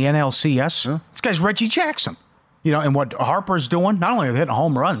runs in the NLCS? Yeah. This guy's Reggie Jackson. You know, and what Harper's doing, not only are they hitting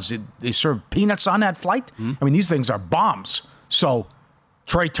home runs, they serve peanuts on that flight. Mm-hmm. I mean, these things are bombs. So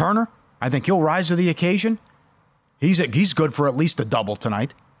Trey Turner, I think he'll rise to the occasion. He's good for at least a double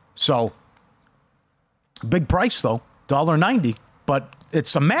tonight. So, big price, though, $1.90. But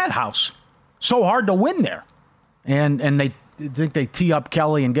it's a madhouse. So hard to win there. And they think they tee up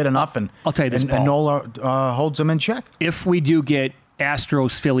Kelly and get enough. And I'll tell you this, Paul. And Nola holds them in check. If we do get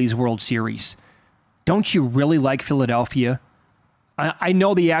Astros-Phillies World Series, don't you really like Philadelphia? I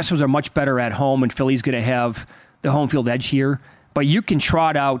know the Astros are much better at home, and Philly's going to have the home field edge here. But you can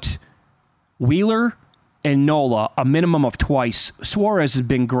trot out Wheeler and Nola a minimum of twice. Suarez has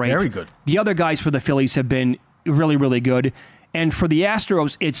been great. Very good. The other guys for the Phillies have been really, really good. And for the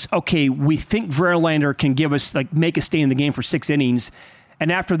Astros, it's, okay, we think Verlander can give us, make us stay in the game for 6 innings.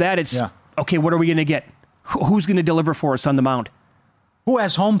 And after that, it's, okay, what are we going to get? Who's going to deliver for us on the mound? Who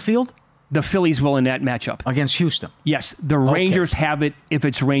has home field? The Phillies will in that matchup. Against Houston? Yes. The Rangers have it if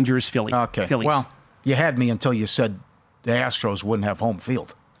it's Rangers-Philly. Okay. Phillies. Well, you had me until you said the Astros wouldn't have home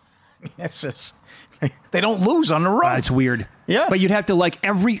field. They don't lose on the road. It's weird. Yeah. But you'd have to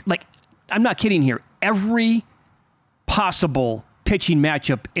I'm not kidding here. Every possible pitching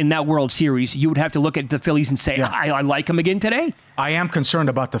matchup in that World Series, you would have to look at the Phillies and say, I like them again today. I am concerned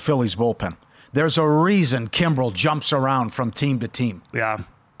about the Phillies bullpen. There's a reason Kimbrel jumps around from team to team. Yeah.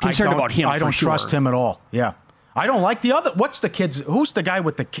 Concerned about him. I don't trust him at all. Yeah. I don't like the other. What's the kid's? Who's the guy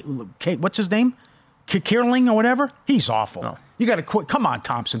with the? What's his name? Kierling or whatever. He's awful. No. You got to quit. Come on,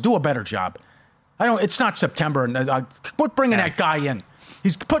 Thompson. Do a better job. It's not September, and quit bringing that guy in.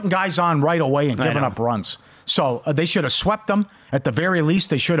 He's putting guys on right away and giving up runs. So they should have swept them. At the very least,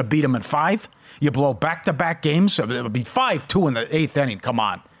 they should have beat them at 5. You blow back-to-back games. It would be 5-2 in the 8th inning. Come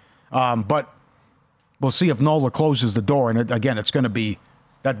on. But we'll see if Nola closes the door. And again, it's going to be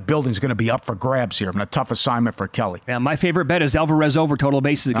that building's going to be up for grabs here. A tough assignment for Kelly. Yeah, my favorite bet is Alvarez over total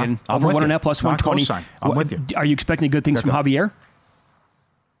bases again. Over 1.5 plus 120. I'm with you. Are you expecting good things from Javier?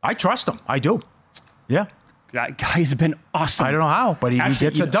 I trust him. I do. Yeah. Guy's been awesome. I don't know how, but he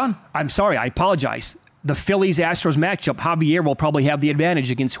gets it done. I'm sorry. I apologize. The Phillies-Astros matchup, Javier will probably have the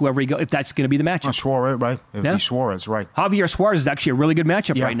advantage against whoever he goes, if that's going to be the matchup. Suarez, right? It'd be Suarez, right. Javier Suarez is actually a really good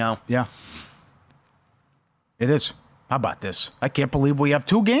matchup right now. Yeah. It is. How about this? I can't believe we have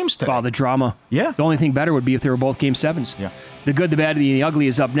 2 games today. Oh, the drama. Yeah. The only thing better would be if they were both Game 7s. Yeah. The good, the bad, and the ugly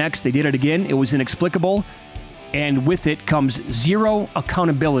is up next. They did it again. It was inexplicable. And with it comes zero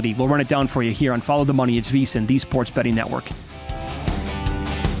accountability. We'll run it down for you here on Follow the Money. It's VSiN, the Sports Betting Network.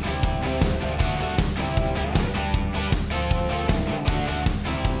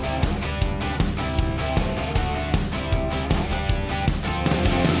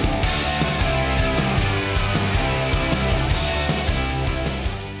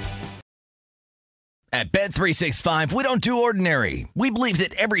 At Bet365, we don't do ordinary. We believe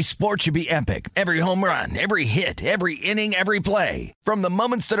that every sport should be epic. Every home run, every hit, every inning, every play. From the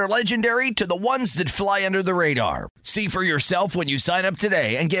moments that are legendary to the ones that fly under the radar. See for yourself when you sign up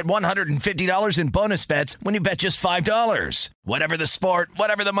today and get $150 in bonus bets when you bet just $5. Whatever the sport,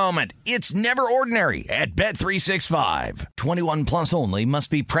 whatever the moment, it's never ordinary at Bet365. 21 plus only. Must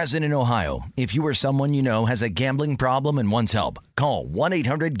be present in Ohio. If you or someone you know has a gambling problem and wants help, call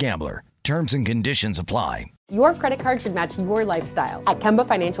 1-800-GAMBLER. Terms and conditions apply. Your credit card should match your lifestyle. At Kemba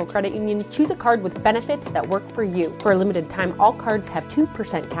Financial Credit Union, choose a card with benefits that work for you. For a limited time, all cards have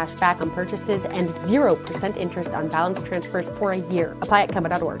 2% cash back on purchases and 0% interest on balance transfers for a year. Apply at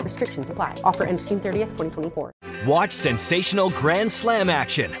Kemba.org. Restrictions apply. Offer ends June 30th, 2024. Watch sensational Grand Slam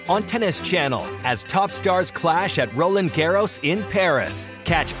action on Tennis Channel as top stars clash at Roland Garros in Paris.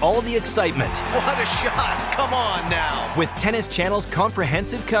 Catch all the excitement. What a shot. Come on now. With Tennis Channel's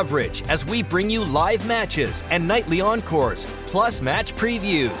comprehensive coverage as we bring you live matches and nightly encores, plus match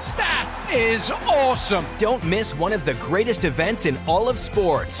previews. That is awesome. Don't miss one of the greatest events in all of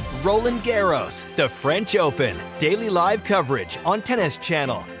sports, Roland Garros, the French Open. Daily live coverage on Tennis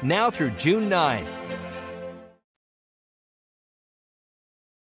Channel, now through June 9th.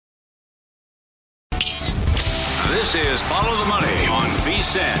 This is Follow the Money on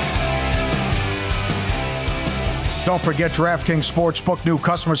VSiN. Don't forget DraftKings Sportsbook. New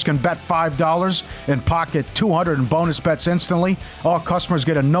customers can bet $5 and pocket $200 in bonus bets instantly. All customers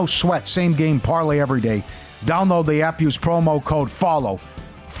get a no-sweat same-game parlay every day. Download the app. Use promo code FOLLOW.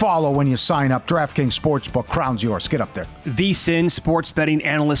 Follow when you sign up. DraftKings Sportsbook. Crown's yours. Get up there. VSiN sports betting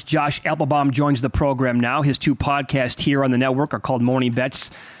analyst Josh Applebaum joins the program now. His 2 podcasts here on the network are called Morning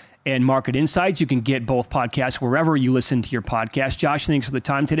Bets and Market Insights. You can get both podcasts wherever you listen to your podcast. Josh, thanks for the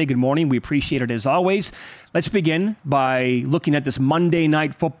time today. Good morning. We appreciate it as always. Let's begin by looking at this Monday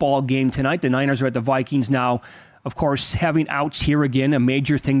night football game tonight. The Niners are at the Vikings now. Of course, having outs here again, a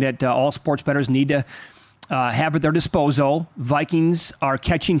major thing that all sports bettors need to have at their disposal. Vikings are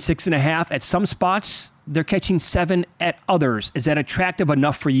catching 6.5 at some spots. They're catching 7 at others. Is that attractive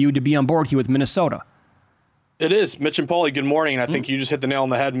enough for you to be on board here with Minnesota? It is. Mitch and Paulie, good morning. And I think you just hit the nail on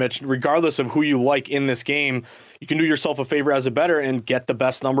the head, Mitch. Regardless of who you like in this game, you can do yourself a favor as a bettor and get the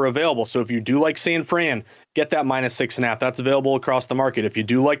best number available. So if you do like San Fran, get that -6.5. That's available across the market. If you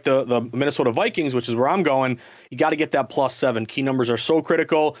do like the Minnesota Vikings, which is where I'm going, you got to get that +7. Key numbers are so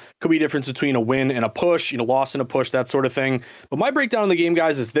critical. Could be a difference between a win and a push, loss and a push, that sort of thing. But my breakdown of the game,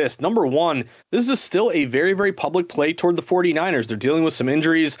 guys, is this. Number one, this is still a very, very public play toward the 49ers. They're dealing with some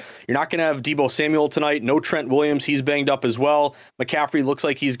injuries. You're not going to have Deebo Samuel tonight. No Trent Williams. He's banged up as well. McCaffrey looks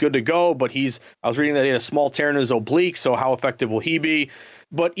like he's good to go, but I was reading that he had a small tear in his oblique, so how effective will he be?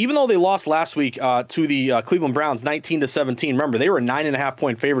 But even though they lost last week to the Cleveland Browns 19-17, remember, they were a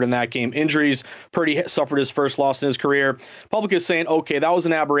 9.5-point favorite in that game. Injuries, Purdy suffered his first loss in his career. Public is saying, okay, that was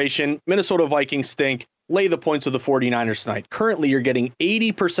an aberration. Minnesota Vikings stink. Lay the points with the 49ers tonight. Currently, you're getting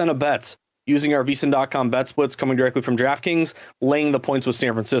 80% of bets using our VSiN.com bet splits coming directly from DraftKings, laying the points with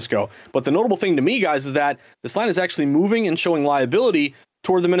San Francisco. But the notable thing to me, guys, is that this line is actually moving and showing liability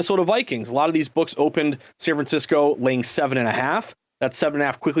toward the Minnesota Vikings. A lot of these books opened San Francisco laying 7.5. That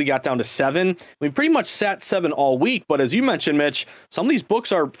 7.5 quickly got down to 7. We pretty much sat 7 all week, but as you mentioned, Mitch, some of these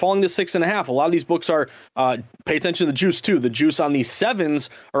books are falling to 6.5. A lot of these books are, pay attention to the juice too. The juice on these 7s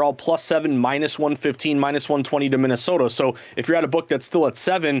are all +7, -115, -120 to Minnesota. So if you're at a book that's still at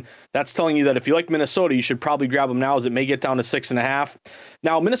 7, that's telling you that if you like Minnesota, you should probably grab them now as it may get down to 6.5.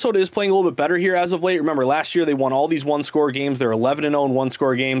 Now, Minnesota is playing a little bit better here as of late. Remember, last year they won all these one-score games. They're 11-0 in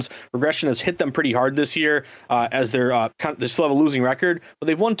one-score games. Regression has hit them pretty hard this year as they still have a losing record, but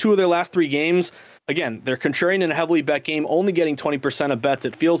they've won 2 of their last 3 games. Again, they're contrarian in a heavily bet game, only getting 20% of bets.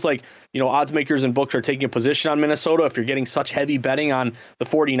 It feels like, odds makers and books are taking a position on Minnesota. If you're getting such heavy betting on the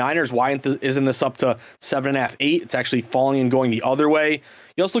 49ers, why isn't this up to 7.5, 8? It's actually falling and going the other way.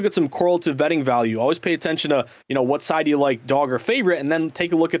 You also look at some correlative betting value. Always pay attention to, what side you like, dog or favorite, and then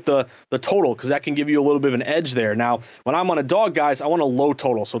take a look at the total, because that can give you a little bit of an edge there. Now, when I'm on a dog, guys, I want a low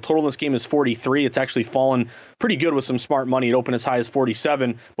total. So total in this game is 43. It's actually fallen pretty good with some smart money. It opened as high as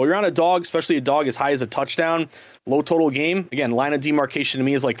 47. But you're on a dog, especially a dog as high as a touchdown, low total game. Again, line of demarcation to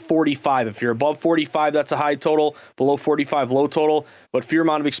me is like 45. If you're above 45, that's a high total. Below 45, low total. But for your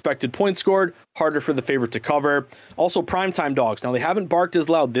amount of expected points scored, harder for the favorite to cover. Also, primetime dogs. Now, they haven't barked as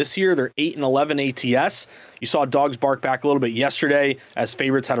loud this year. They're 8-11 ATS. You saw dogs bark back a little bit yesterday as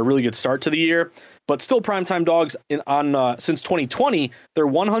favorites had a really good start to the year. But still, primetime dogs since 2020, they're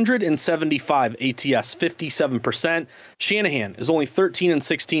 175 ATS, 57%. Shanahan is only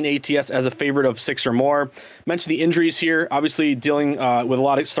 13-16 ATS as a favorite of 6 or more. Mentioned the injuries here, obviously dealing with a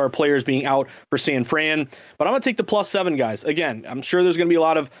lot of star players being out for San Fran. But I'm going to take the +7, guys. Again, I'm sure there's going to be a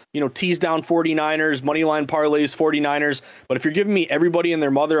lot of, tease down 49ers, money line parlays, 49ers. But if you're giving me everybody and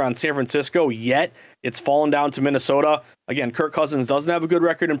their mother on San Francisco, yet it's fallen down to Minnesota. Again, Kirk Cousins doesn't have a good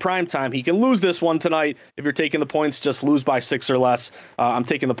record in primetime. He can lose this one tonight. If you're taking the points, just lose by 6 or less. I'm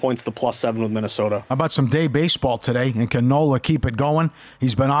taking the points, the +7 with Minnesota. How about some day baseball today? And can Nola keep it going?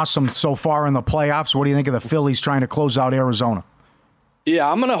 He's been awesome so far in the playoffs. What do you think of the Phillies trying to close out Arizona?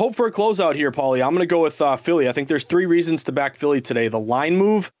 Yeah, I'm going to hope for a closeout here, Paulie. I'm going to go with Philly. I think there's 3 reasons to back Philly today. The line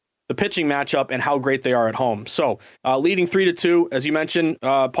move, the pitching matchup, and how great they are at home. So leading 3-2, as you mentioned,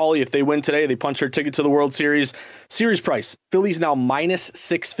 Paulie, if they win today, they punch their ticket to the World Series. Series price, Philly's now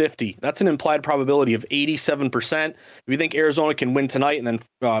 -650. That's an implied probability of 87%. If you think Arizona can win tonight and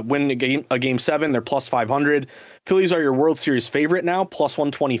then win a game 7, they're +500. Phillies are your World Series favorite now,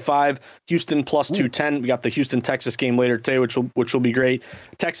 +125. Houston +210. We got the Houston-Texas game later today, which will be great.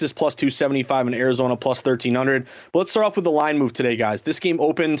 Texas +275 and Arizona +1300. But let's start off with the line move today, guys. This game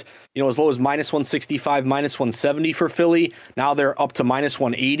opened, as low as -165, -170 for Philly. Now they're up to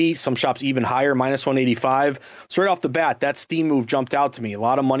 -180. Some shops even higher, -185. So right off the bat, that steam move jumped out to me. A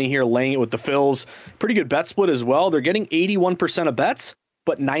lot of money here laying it with the Phils. Pretty good bet split as well. They're getting 81% of bets,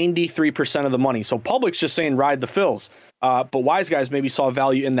 but 93% of the money. So public's just saying ride the Phils. But wise guys maybe saw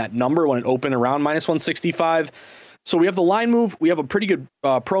value in that number when it opened around -165. So we have the line move. We have a pretty good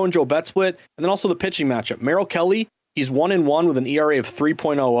pro and Joe bet split. And then also the pitching matchup. Merrill Kelly, he's 1-1 with an ERA of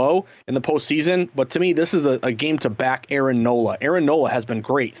 3.00 in the postseason. But to me, this is a game to back Aaron Nola. Aaron Nola has been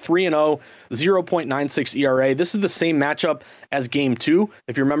great. 3-0, 0.96 ERA. This is the same matchup as game 2.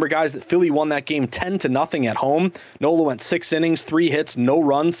 If you remember, guys, that Philly won that game 10-0 at home. Nola went 6 innings, 3 hits, no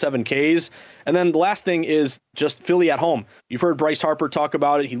runs, 7 Ks. And then the last thing is just Philly at home. You've heard Bryce Harper talk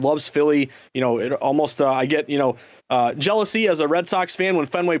about it. He loves Philly. It almost, I get, jealousy as a Red Sox fan when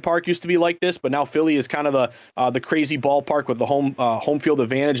Fenway Park used to be like this, but now Philly is kind of the crazy ballpark with the home field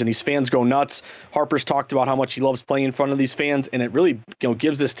advantage, and these fans go nuts. Harper's talked about how much he loves playing in front of these fans, and it really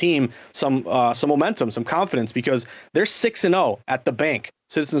gives this team some momentum, some confidence, because they're 6-0 at the Bank.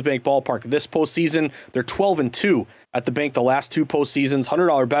 Citizens Bank Ballpark this postseason. They're 12-2 at the Bank the last 2 postseasons.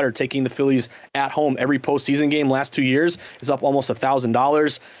 $100 better taking the Phillies at home every postseason game last 2 years is up almost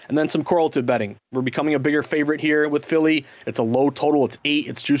 $1,000. And then some correlative betting. We're becoming a bigger favorite here with Philly. It's a low total. It's 8.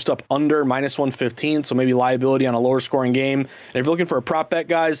 It's juiced up under -115, so maybe liability on a lower scoring game. And if you're looking for a prop bet,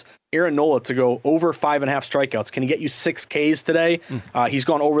 guys, Aaron Nola to go over 5.5 strikeouts. Can he get you 6 Ks today? He's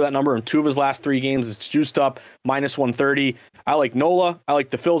gone over that number in 2 of his last 3 games. It's juiced up -130. I like Nola. I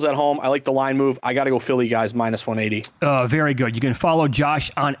like the Phils at home. I like the line move. I got to go Philly, guys, -180. Very good. You can follow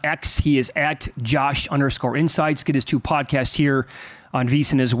Josh on X. He is at Josh_Insights. Get his 2 podcasts here on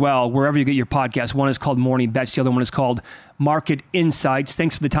VSiN as well, wherever you get your podcast. One is called Morning Bets. The other one is called Market Insights.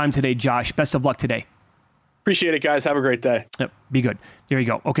 Thanks for the time today, Josh. Best of luck today. Appreciate it, guys. Have a great day. Yep, be good. There you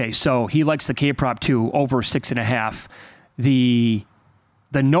go. Okay, so he likes the K-prop too, over 6.5. The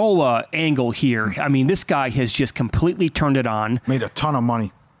Nola angle here, I mean, this guy has just completely turned it on. Made a ton of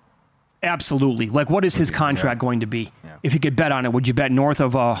money. Absolutely. Like, what is his contract going to be? Yeah. If you could bet on it, would you bet north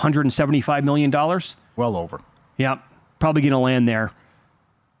of $175 million? Well over. Yeah, probably going to land there.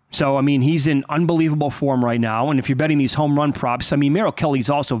 So, I mean, he's in unbelievable form right now. And if you're betting these home run props, I mean, Merrill Kelly's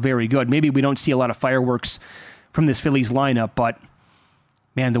also very good. Maybe we don't see a lot of fireworks from this Phillies lineup, but,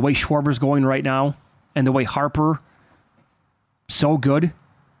 man, the way Schwarber's going right now and the way Harper, so good.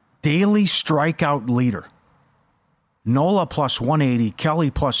 Daily strikeout leader. Nola +180,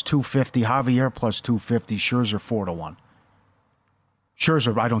 Kelly +250, Javier +250, Scherzer 4-1.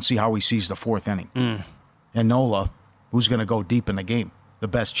 Scherzer, I don't see how he sees the 4th inning. And Nola, who's going to go deep in the game? The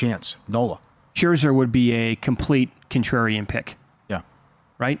best chance, Nola. Scherzer would be a complete contrarian pick. Yeah.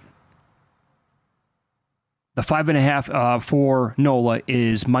 Right? The 5.5 for Nola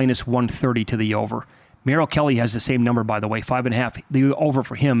is -130 to the over. Merrill Kelly has the same number, by the way, 5.5. The over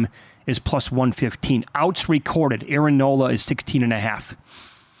for him is +115. Outs recorded, Aaron Nola is 16.5.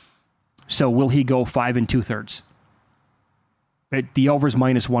 So will he go 5 2/3? The over is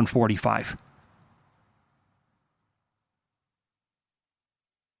 -145.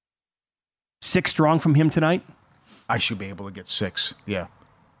 Six strong from him tonight? I should be able to get 6, yeah.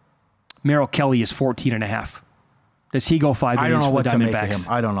 Merrill Kelly is 14.5. Does he go 5 innings? I don't know what to make of Diamondbacks? him.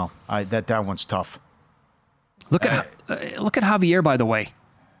 I don't know. That one's tough. Look at Javier, by the way.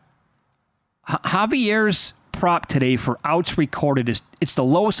 Javier's prop today for outs recorded it's the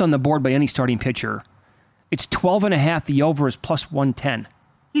lowest on the board by any starting pitcher. It's 12.5. The over is +110.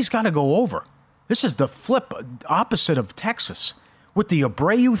 He's got to go over. This is the flip opposite of Texas. With the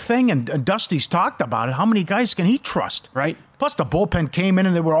Abreu thing, and Dusty's talked about it, how many guys can he trust? Right. Plus, the bullpen came in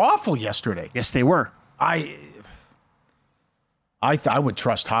and they were awful yesterday. Yes, they were. I would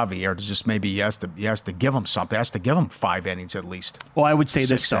trust Javier to just maybe he has to give him something. He has to give him 5 innings at least. Well, I would say 6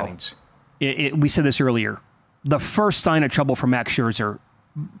 this, though. innings. We said this earlier. The first sign of trouble for Max Scherzer,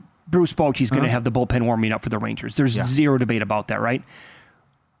 Bruce Bochy's going to have the bullpen warming up for the Rangers. There's zero debate about that, right?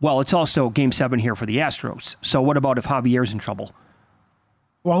 Well, it's also Game 7 here for the Astros. So what about if Javier's in trouble?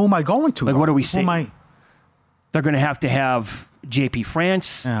 Well, who am I going to? Like, what do we see? They're going to have J.P.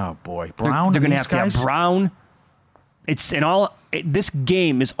 France. Oh, boy. Brown. They're going to have Brown. This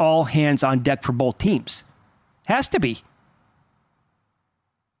game is all hands on deck for both teams. Has to be.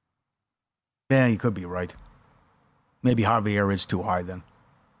 Yeah, you could be right. Maybe Javier is too high then.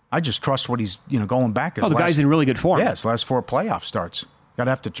 I just trust what he's going back. The guy's in really good form. Yeah, his last 4 playoff starts. You're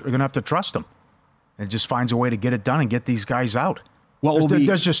going to have to trust him. And just finds a way to get it done and get these guys out.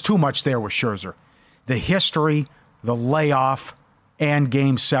 There's just too much there with Scherzer. The history, the layoff, and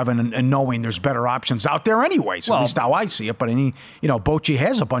Game 7, and knowing there's better options out there anyways, at least how I see it. But Bochy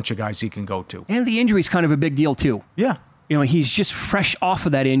has a bunch of guys he can go to. And the injury's kind of a big deal, too. Yeah. He's just fresh off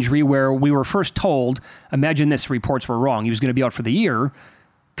of that injury where we were first told, imagine this, reports were wrong. He was going to be out for the year,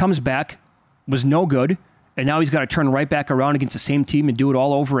 comes back, was no good, and now he's got to turn right back around against the same team and do it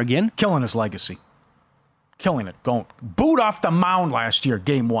all over again. Killing his legacy. Killing it. Going boot off the mound last year,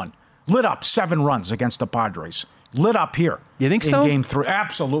 Game 1. Lit up 7 runs against the Padres. Lit up here. You think so? In Game 3.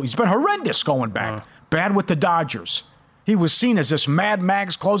 Absolutely. He's been horrendous going back. Bad with the Dodgers. He was seen as this Mad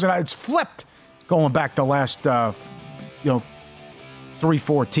Max closing out. It's flipped going back the last,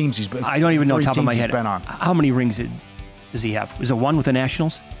 3-4 teams he's been. I don't even know top of my head. Been on. How many rings does he have? Is it 1 with the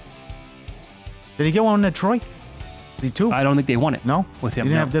Nationals? Did he get one in Detroit? Is he 2? I don't think they won it. No? With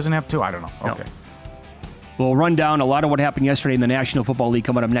him. Doesn't have 2? I don't know. No. Okay. We'll run down a lot of what happened yesterday in the National Football League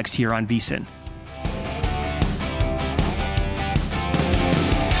coming up next here on VSiN.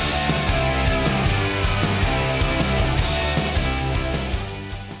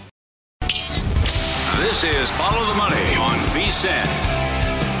 This is Follow the Money on VSiN.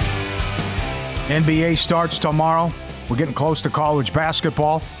 NBA starts tomorrow. We're getting close to college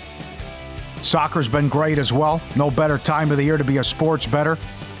basketball. Soccer's been great as well. No better time of the year to be a sports bettor.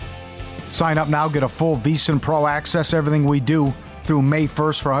 Sign up now, get a full VSiN Pro access. Everything we do through May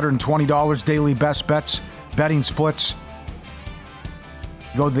 1st for $120. Daily best bets, betting splits.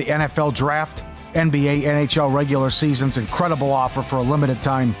 Go to the NFL draft, NBA, NHL regular seasons. Incredible offer for a limited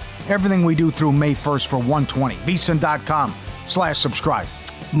time. Everything we do through May 1st for $120. VSiN.com/subscribe.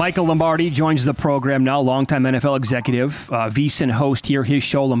 Michael Lombardi joins the program now, longtime NFL executive, VSiN host here. His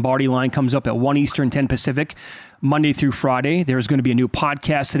show, Lombardi Line, comes up at 1 Eastern, 10 Pacific, Monday through Friday. There's going to be a new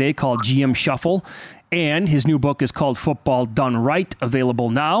podcast today called GM Shuffle, and his new book is called Football Done Right, available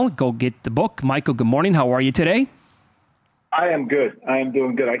now. Go get the book. Michael, good morning. How are you today? I am good. I am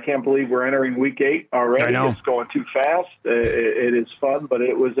doing good. I can't believe we're entering week 8 already. I know. It's going too fast. It is fun, but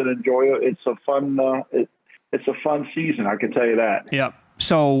it was an enjoyable. It's a fun. It's a fun season. I can tell you that. Yeah.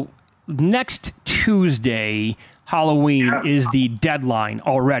 So next Tuesday, Halloween, is the deadline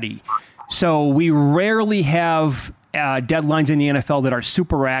already. So we rarely have deadlines in the NFL that are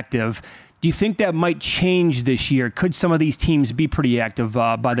super active. Do you think that might change this year? Could some of these teams be pretty active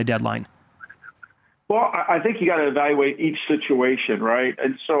by the deadline? Well, I think you got to evaluate each situation, right?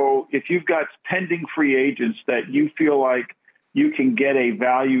 And so if you've got pending free agents that you feel like you can get a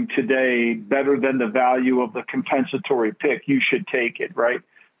value today better than the value of the compensatory pick, you should take it, right?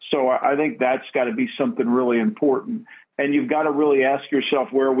 So I think that's got to be something really important. And you've got to really ask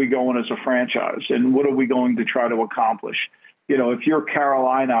yourself, where are we going as a franchise? And what are we going to try to accomplish? You know, if you're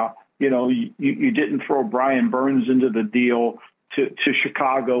Carolina, you know, you didn't throw Brian Burns into the deal to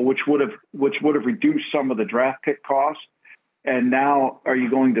Chicago, which would have reduced some of the draft pick costs. And now, are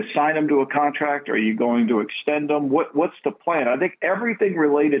you going to sign him to a contract? Are you going to extend him? What's the plan? I think everything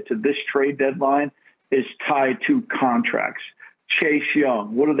related to this trade deadline is tied to contracts. Chase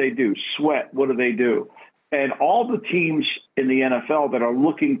Young, what do they do? Sweat, what do they do? And all the teams in the NFL that are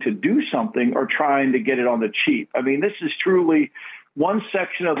looking to do something are trying to get it on the cheap. I mean, this is truly one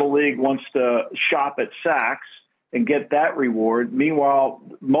section of the league wants to shop at Saks and get that reward. Meanwhile,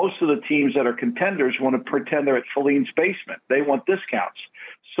 most of the teams that are contenders want to pretend they're at Feline's basement. They want discounts.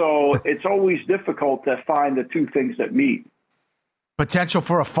 So it's always difficult to find the two things that meet. Potential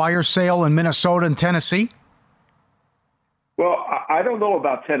for a fire sale in Minnesota and Tennessee? Well, I don't know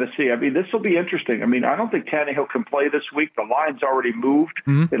about Tennessee. I mean, this will be interesting. I mean, I don't think Tannehill can play this week. The line's already moved.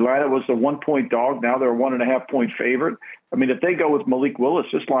 Mm-hmm. Atlanta was a 1-point dog. Now they're a 1.5-point favorite. I mean, if they go with Malik Willis,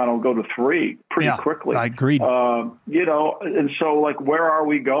 this line will go to 3 pretty quickly. I agree. You know, and so, like, where are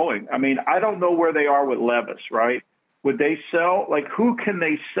we going? I mean, I don't know where they are with Levis, right? Would they sell? Like, who can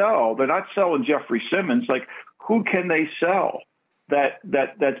they sell? They're not selling Jeffrey Simmons. Like, who can they sell that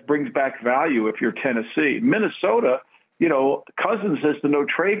brings back value if you're Tennessee? Minnesota, you know, Cousins has the no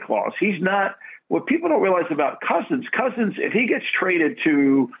trade clause. He's not – what people don't realize about Cousins, if he gets traded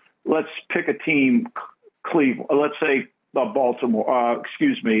to, let's pick a team, Cleveland, let's say Baltimore,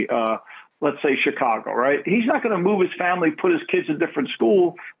 let's say Chicago, right? He's not going to move his family, put his kids in different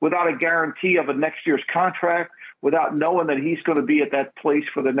school without a guarantee of a next year's contract, without knowing that he's going to be at that place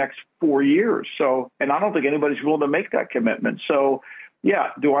for the next 4 years. So, and I don't think anybody's willing to make that commitment. So, yeah,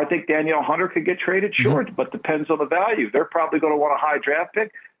 do I think Danielle Hunter could get traded? Sure, but depends on the value. They're probably going to want a high draft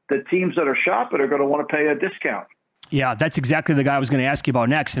pick. The teams that are shopping are going to want to pay a discount. Yeah, that's exactly the guy I was going to ask you about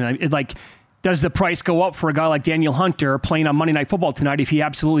next. And does the price go up for a guy like Danielle Hunter playing on Monday Night Football tonight if he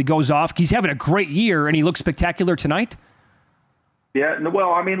absolutely goes off? He's having a great year and he looks spectacular tonight. Yeah,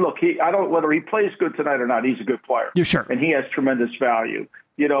 well, I mean, look, whether he plays good tonight or not, he's a good player. You're sure. And he has tremendous value.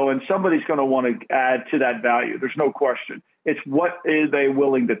 You know, and somebody's going to want to add to that value. There's no question. It's what are they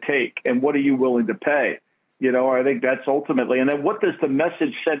willing to take and what are you willing to pay? You know, I think that's ultimately. And then what does the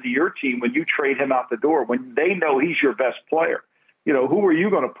message send to your team when you trade him out the door, when they know he's your best player? You know, who are you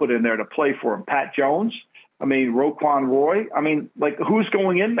going to put in there to play for him? Pat Jones? I mean, Roquan Roy? I mean, like, who's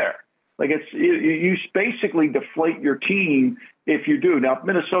going in there? Like, you basically deflate your team if you do. Now, if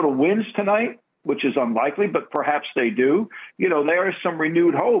Minnesota wins tonight, which is unlikely, but perhaps they do, you know, there is some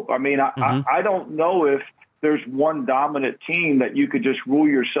renewed hope. I mean, I don't know if there's one dominant team that you could just rule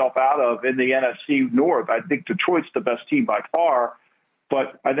yourself out of in the NFC North. I think Detroit's the best team by far,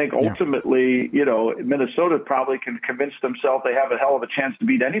 but I think ultimately, you know, Minnesota probably can convince themselves they have a hell of a chance to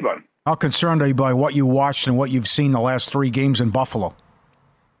beat anybody. How concerned are you by what you watched and what you've seen the last 3 games in Buffalo?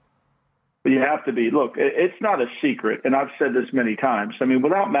 But you have to be. Look, it's not a secret, and I've said this many times. I mean,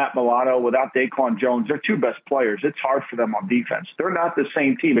 without Matt Milano, without Daquan Jones, they're two best players. It's hard for them on defense. They're not the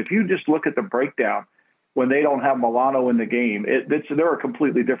same team. If you just look at the breakdown when they don't have Milano in the game, they're a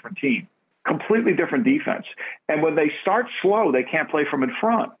completely different team, completely different defense. And when they start slow, they can't play from in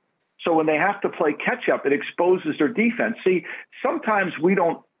front. So when they have to play catch-up, it exposes their defense. See, sometimes we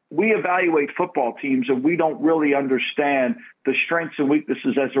evaluate football teams and we don't really understand the strengths and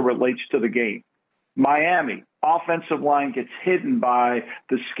weaknesses as it relates to the game. Miami, offensive line gets hidden by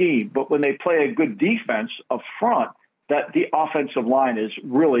the scheme, but when they play a good defense up front, that the offensive line is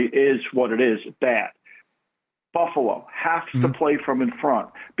what it is, bad. Buffalo has to play from in front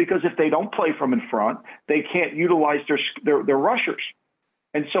because if they don't play from in front, they can't utilize their rushers.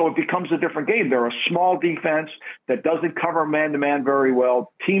 And so it becomes a different game. They're a small defense that doesn't cover man-to-man very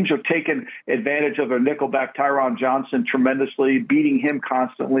well. Teams are taking advantage of their nickelback Tyron Johnson tremendously, beating him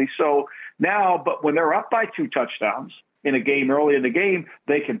constantly. So now, but when they're up by 2 touchdowns in a game early in the game,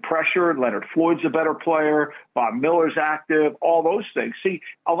 they can pressure. Leonard Floyd's a better player. Bob Miller's active, all those things. See,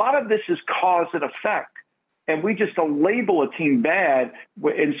 a lot of this is cause and effect. And we just label a team bad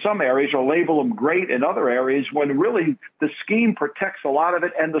in some areas or label them great in other areas when really the scheme protects a lot of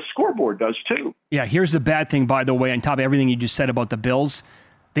it and the scoreboard does too. Yeah, here's the bad thing, by the way, on top of everything you just said about the Bills.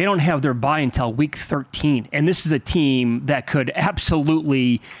 They don't have their bye until week 13. And this is a team that could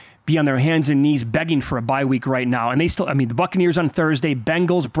absolutely be on their hands and knees begging for a bye week right now. And they still, the Buccaneers on Thursday,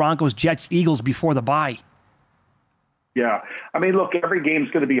 Bengals, Broncos, Jets, Eagles before the bye. Yeah. Look, every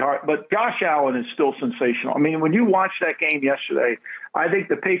game's going to be hard, but Josh Allen is still sensational. When you watch that game yesterday, I think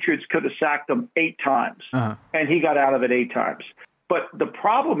the Patriots could have sacked him 8 times, and he got out of it 8 times. But the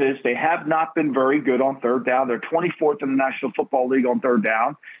problem is they have not been very good on third down. They're 24th in the National Football League on third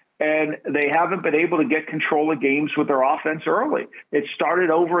down, and they haven't been able to get control of games with their offense early. It started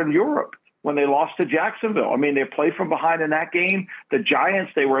over in Europe when they lost to Jacksonville. They played from behind in that game. The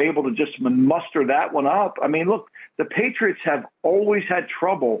Giants, they were able to just muster that one up. Look, the Patriots have always had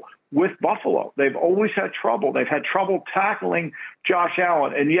trouble with Buffalo. They've always had trouble. They've had trouble tackling Josh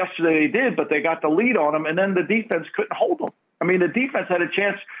Allen. And yesterday they did, but they got the lead on him, and then the defense couldn't hold them. The defense had a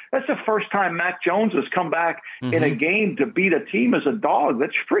chance. That's the first time Mac Jones has come back in a game to beat a team as a dog.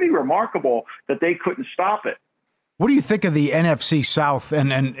 That's pretty remarkable that they couldn't stop it. What do you think of the NFC South?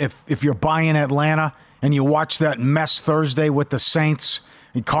 And if you're buying Atlanta and you watch that mess Thursday with the Saints,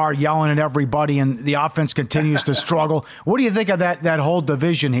 and Carr yelling at everybody, and the offense continues to struggle. What do you think of that whole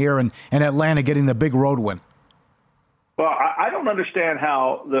division here and Atlanta getting the big road win? Well, I don't understand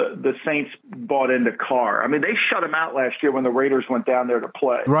how the Saints bought into Carr. They shut him out last year when the Raiders went down there to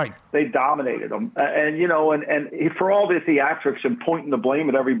play. Right. They dominated him. And for all the theatrics and pointing the blame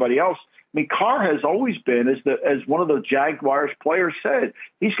at everybody else, Carr has always been, as one of the Jaguars players said,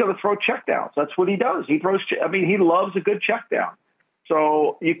 he's going to throw checkdowns. That's what he does. He throws. He loves a good checkdown.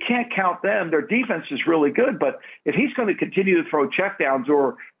 So you can't count them. Their defense is really good, but if he's going to continue to throw checkdowns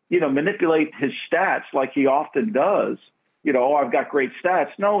or manipulate his stats like he often does, I've got great stats.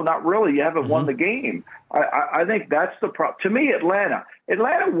 No, not really. You haven't won the game. I think that's the problem. To me, Atlanta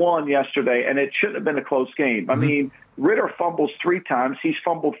won yesterday, and it shouldn't have been a close game. Ritter fumbles 3 times. He's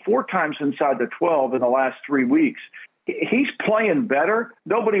fumbled 4 times inside the 12 in the last 3 weeks. He's playing better.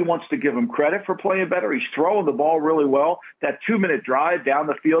 Nobody wants to give him credit for playing better. He's throwing the ball really well. That 2-minute drive down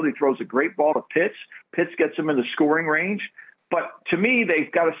the field, he throws a great ball to Pitts. Pitts gets him in the scoring range. But to me,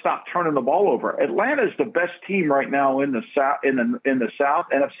 they've got to stop turning the ball over. Atlanta's the best team right now in the South, in the South,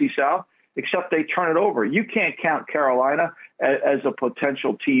 NFC South, except they turn it over. You can't count Carolina as a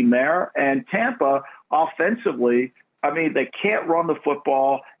potential team there. And Tampa, offensively, they can't run the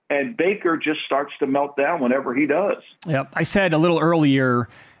football. And Baker just starts to melt down whenever he does. Yep. I said a little earlier,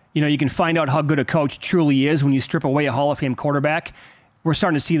 you can find out how good a coach truly is when you strip away a Hall of Fame quarterback. We're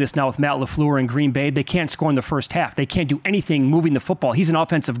starting to see this now with Matt LaFleur in Green Bay. They can't score in the first half. They can't do anything moving the football. He's an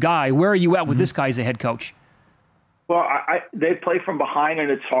offensive guy. Where are you at with this guy as a head coach? Well, they play from behind,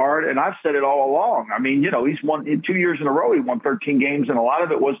 and it's hard. And I've said it all along. He's won in 2 years in a row. He won 13 games, and a lot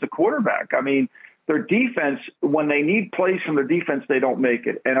of it was the quarterback. Their defense, when they need plays from their defense, they don't make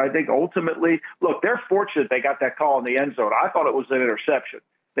it. And I think ultimately, look, they're fortunate they got that call in the end zone. I thought it was an interception.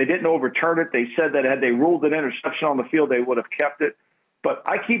 They didn't overturn it. They said that had they ruled an interception on the field, they would have kept it. But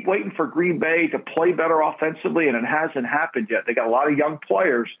I keep waiting for Green Bay to play better offensively, and it hasn't happened yet. They got a lot of young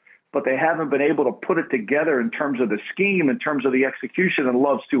players, but they haven't been able to put it together in terms of the scheme, in terms of the execution, and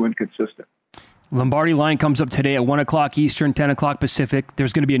Love's too inconsistent. Lombardi Line comes up today at 1 o'clock Eastern, 10 o'clock Pacific.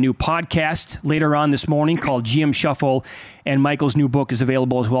 There's going to be a new podcast later on this morning called GM Shuffle, and Michael's new book is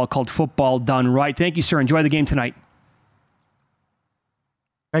available as well called Football Done Right. Thank you, sir. Enjoy the game tonight.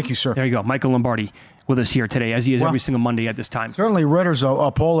 Thank you, sir. There you go. Michael Lombardi with us here today, as he is every single Monday at this time. Certainly Ritter's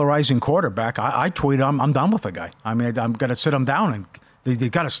a polarizing quarterback. I tweet I'm done with the guy. I mean, I'm going to sit him down, and they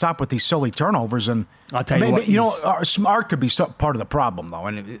got to stop with these silly turnovers. And I'll tell you what. Smart could be part of the problem, though.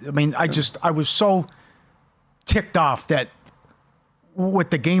 And I mean, I was so ticked off that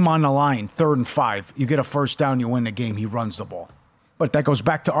with the game on the line, 3rd and 5, you get a first down, you win the game, he runs the ball. But that goes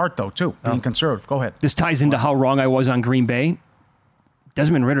back to Art, though, too, being conservative. Go ahead. This ties into how wrong I was on Green Bay.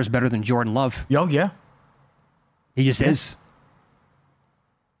 Desmond Ritter's better than Jordan Love. Oh, yeah. He just is.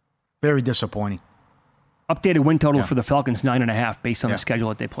 Very disappointing. Updated win total for the Falcons, 9.5, based on the schedule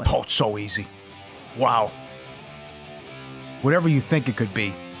that they play. Oh, it's so easy. Wow. Whatever you think it could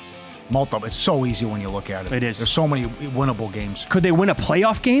be, multiple. It's so easy when you look at it. It is. There's so many winnable games. Could they win a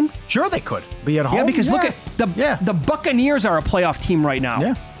playoff game? Sure they could. Be at home. Yeah, because look at the Buccaneers are a playoff team right now.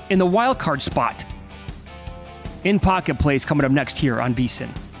 Yeah. In the wild card spot. In Pocket plays coming up next here on VSiN.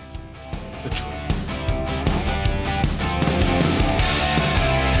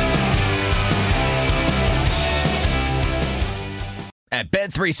 At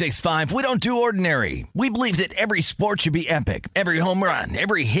Bet365, we don't do ordinary. We believe that every sport should be epic. Every home run,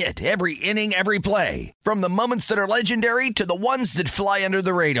 every hit, every inning, every play. From the moments that are legendary to the ones that fly under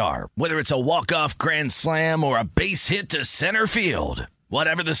the radar. Whether it's a walk-off grand slam or a base hit to center field.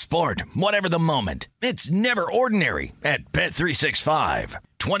 Whatever the sport, whatever the moment. It's never ordinary at Bet365.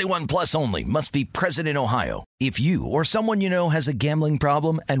 21 plus only. Must be present in Ohio. If you or someone you know has a gambling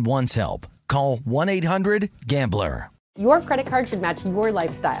problem and wants help, call 1-800-GAMBLER. Your credit card should match your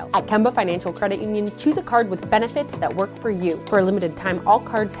lifestyle. At Kemba Financial Credit Union, choose a card with benefits that work for you. For a limited time, all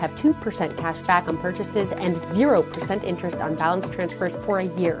cards have 2% cash back on purchases and 0% interest on balance transfers for a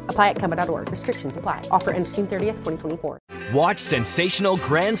year. Apply at Kemba.org. Restrictions apply. Offer ends June 30th, 2024. Watch sensational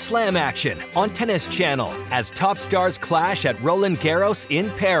Grand Slam action on Tennis Channel as top stars clash at Roland Garros in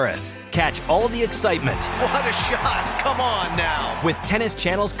Paris. Catch all the excitement. What a shot. Come on now. With Tennis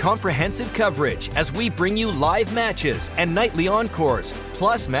Channel's comprehensive coverage as we bring you live matches and nightly encores,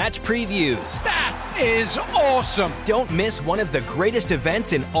 plus match previews. That is awesome. Don't miss one of the greatest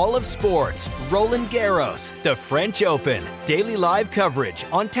events in all of sports, Roland Garros, the French Open. Daily live coverage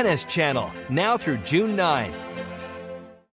on Tennis Channel, now through June 9th.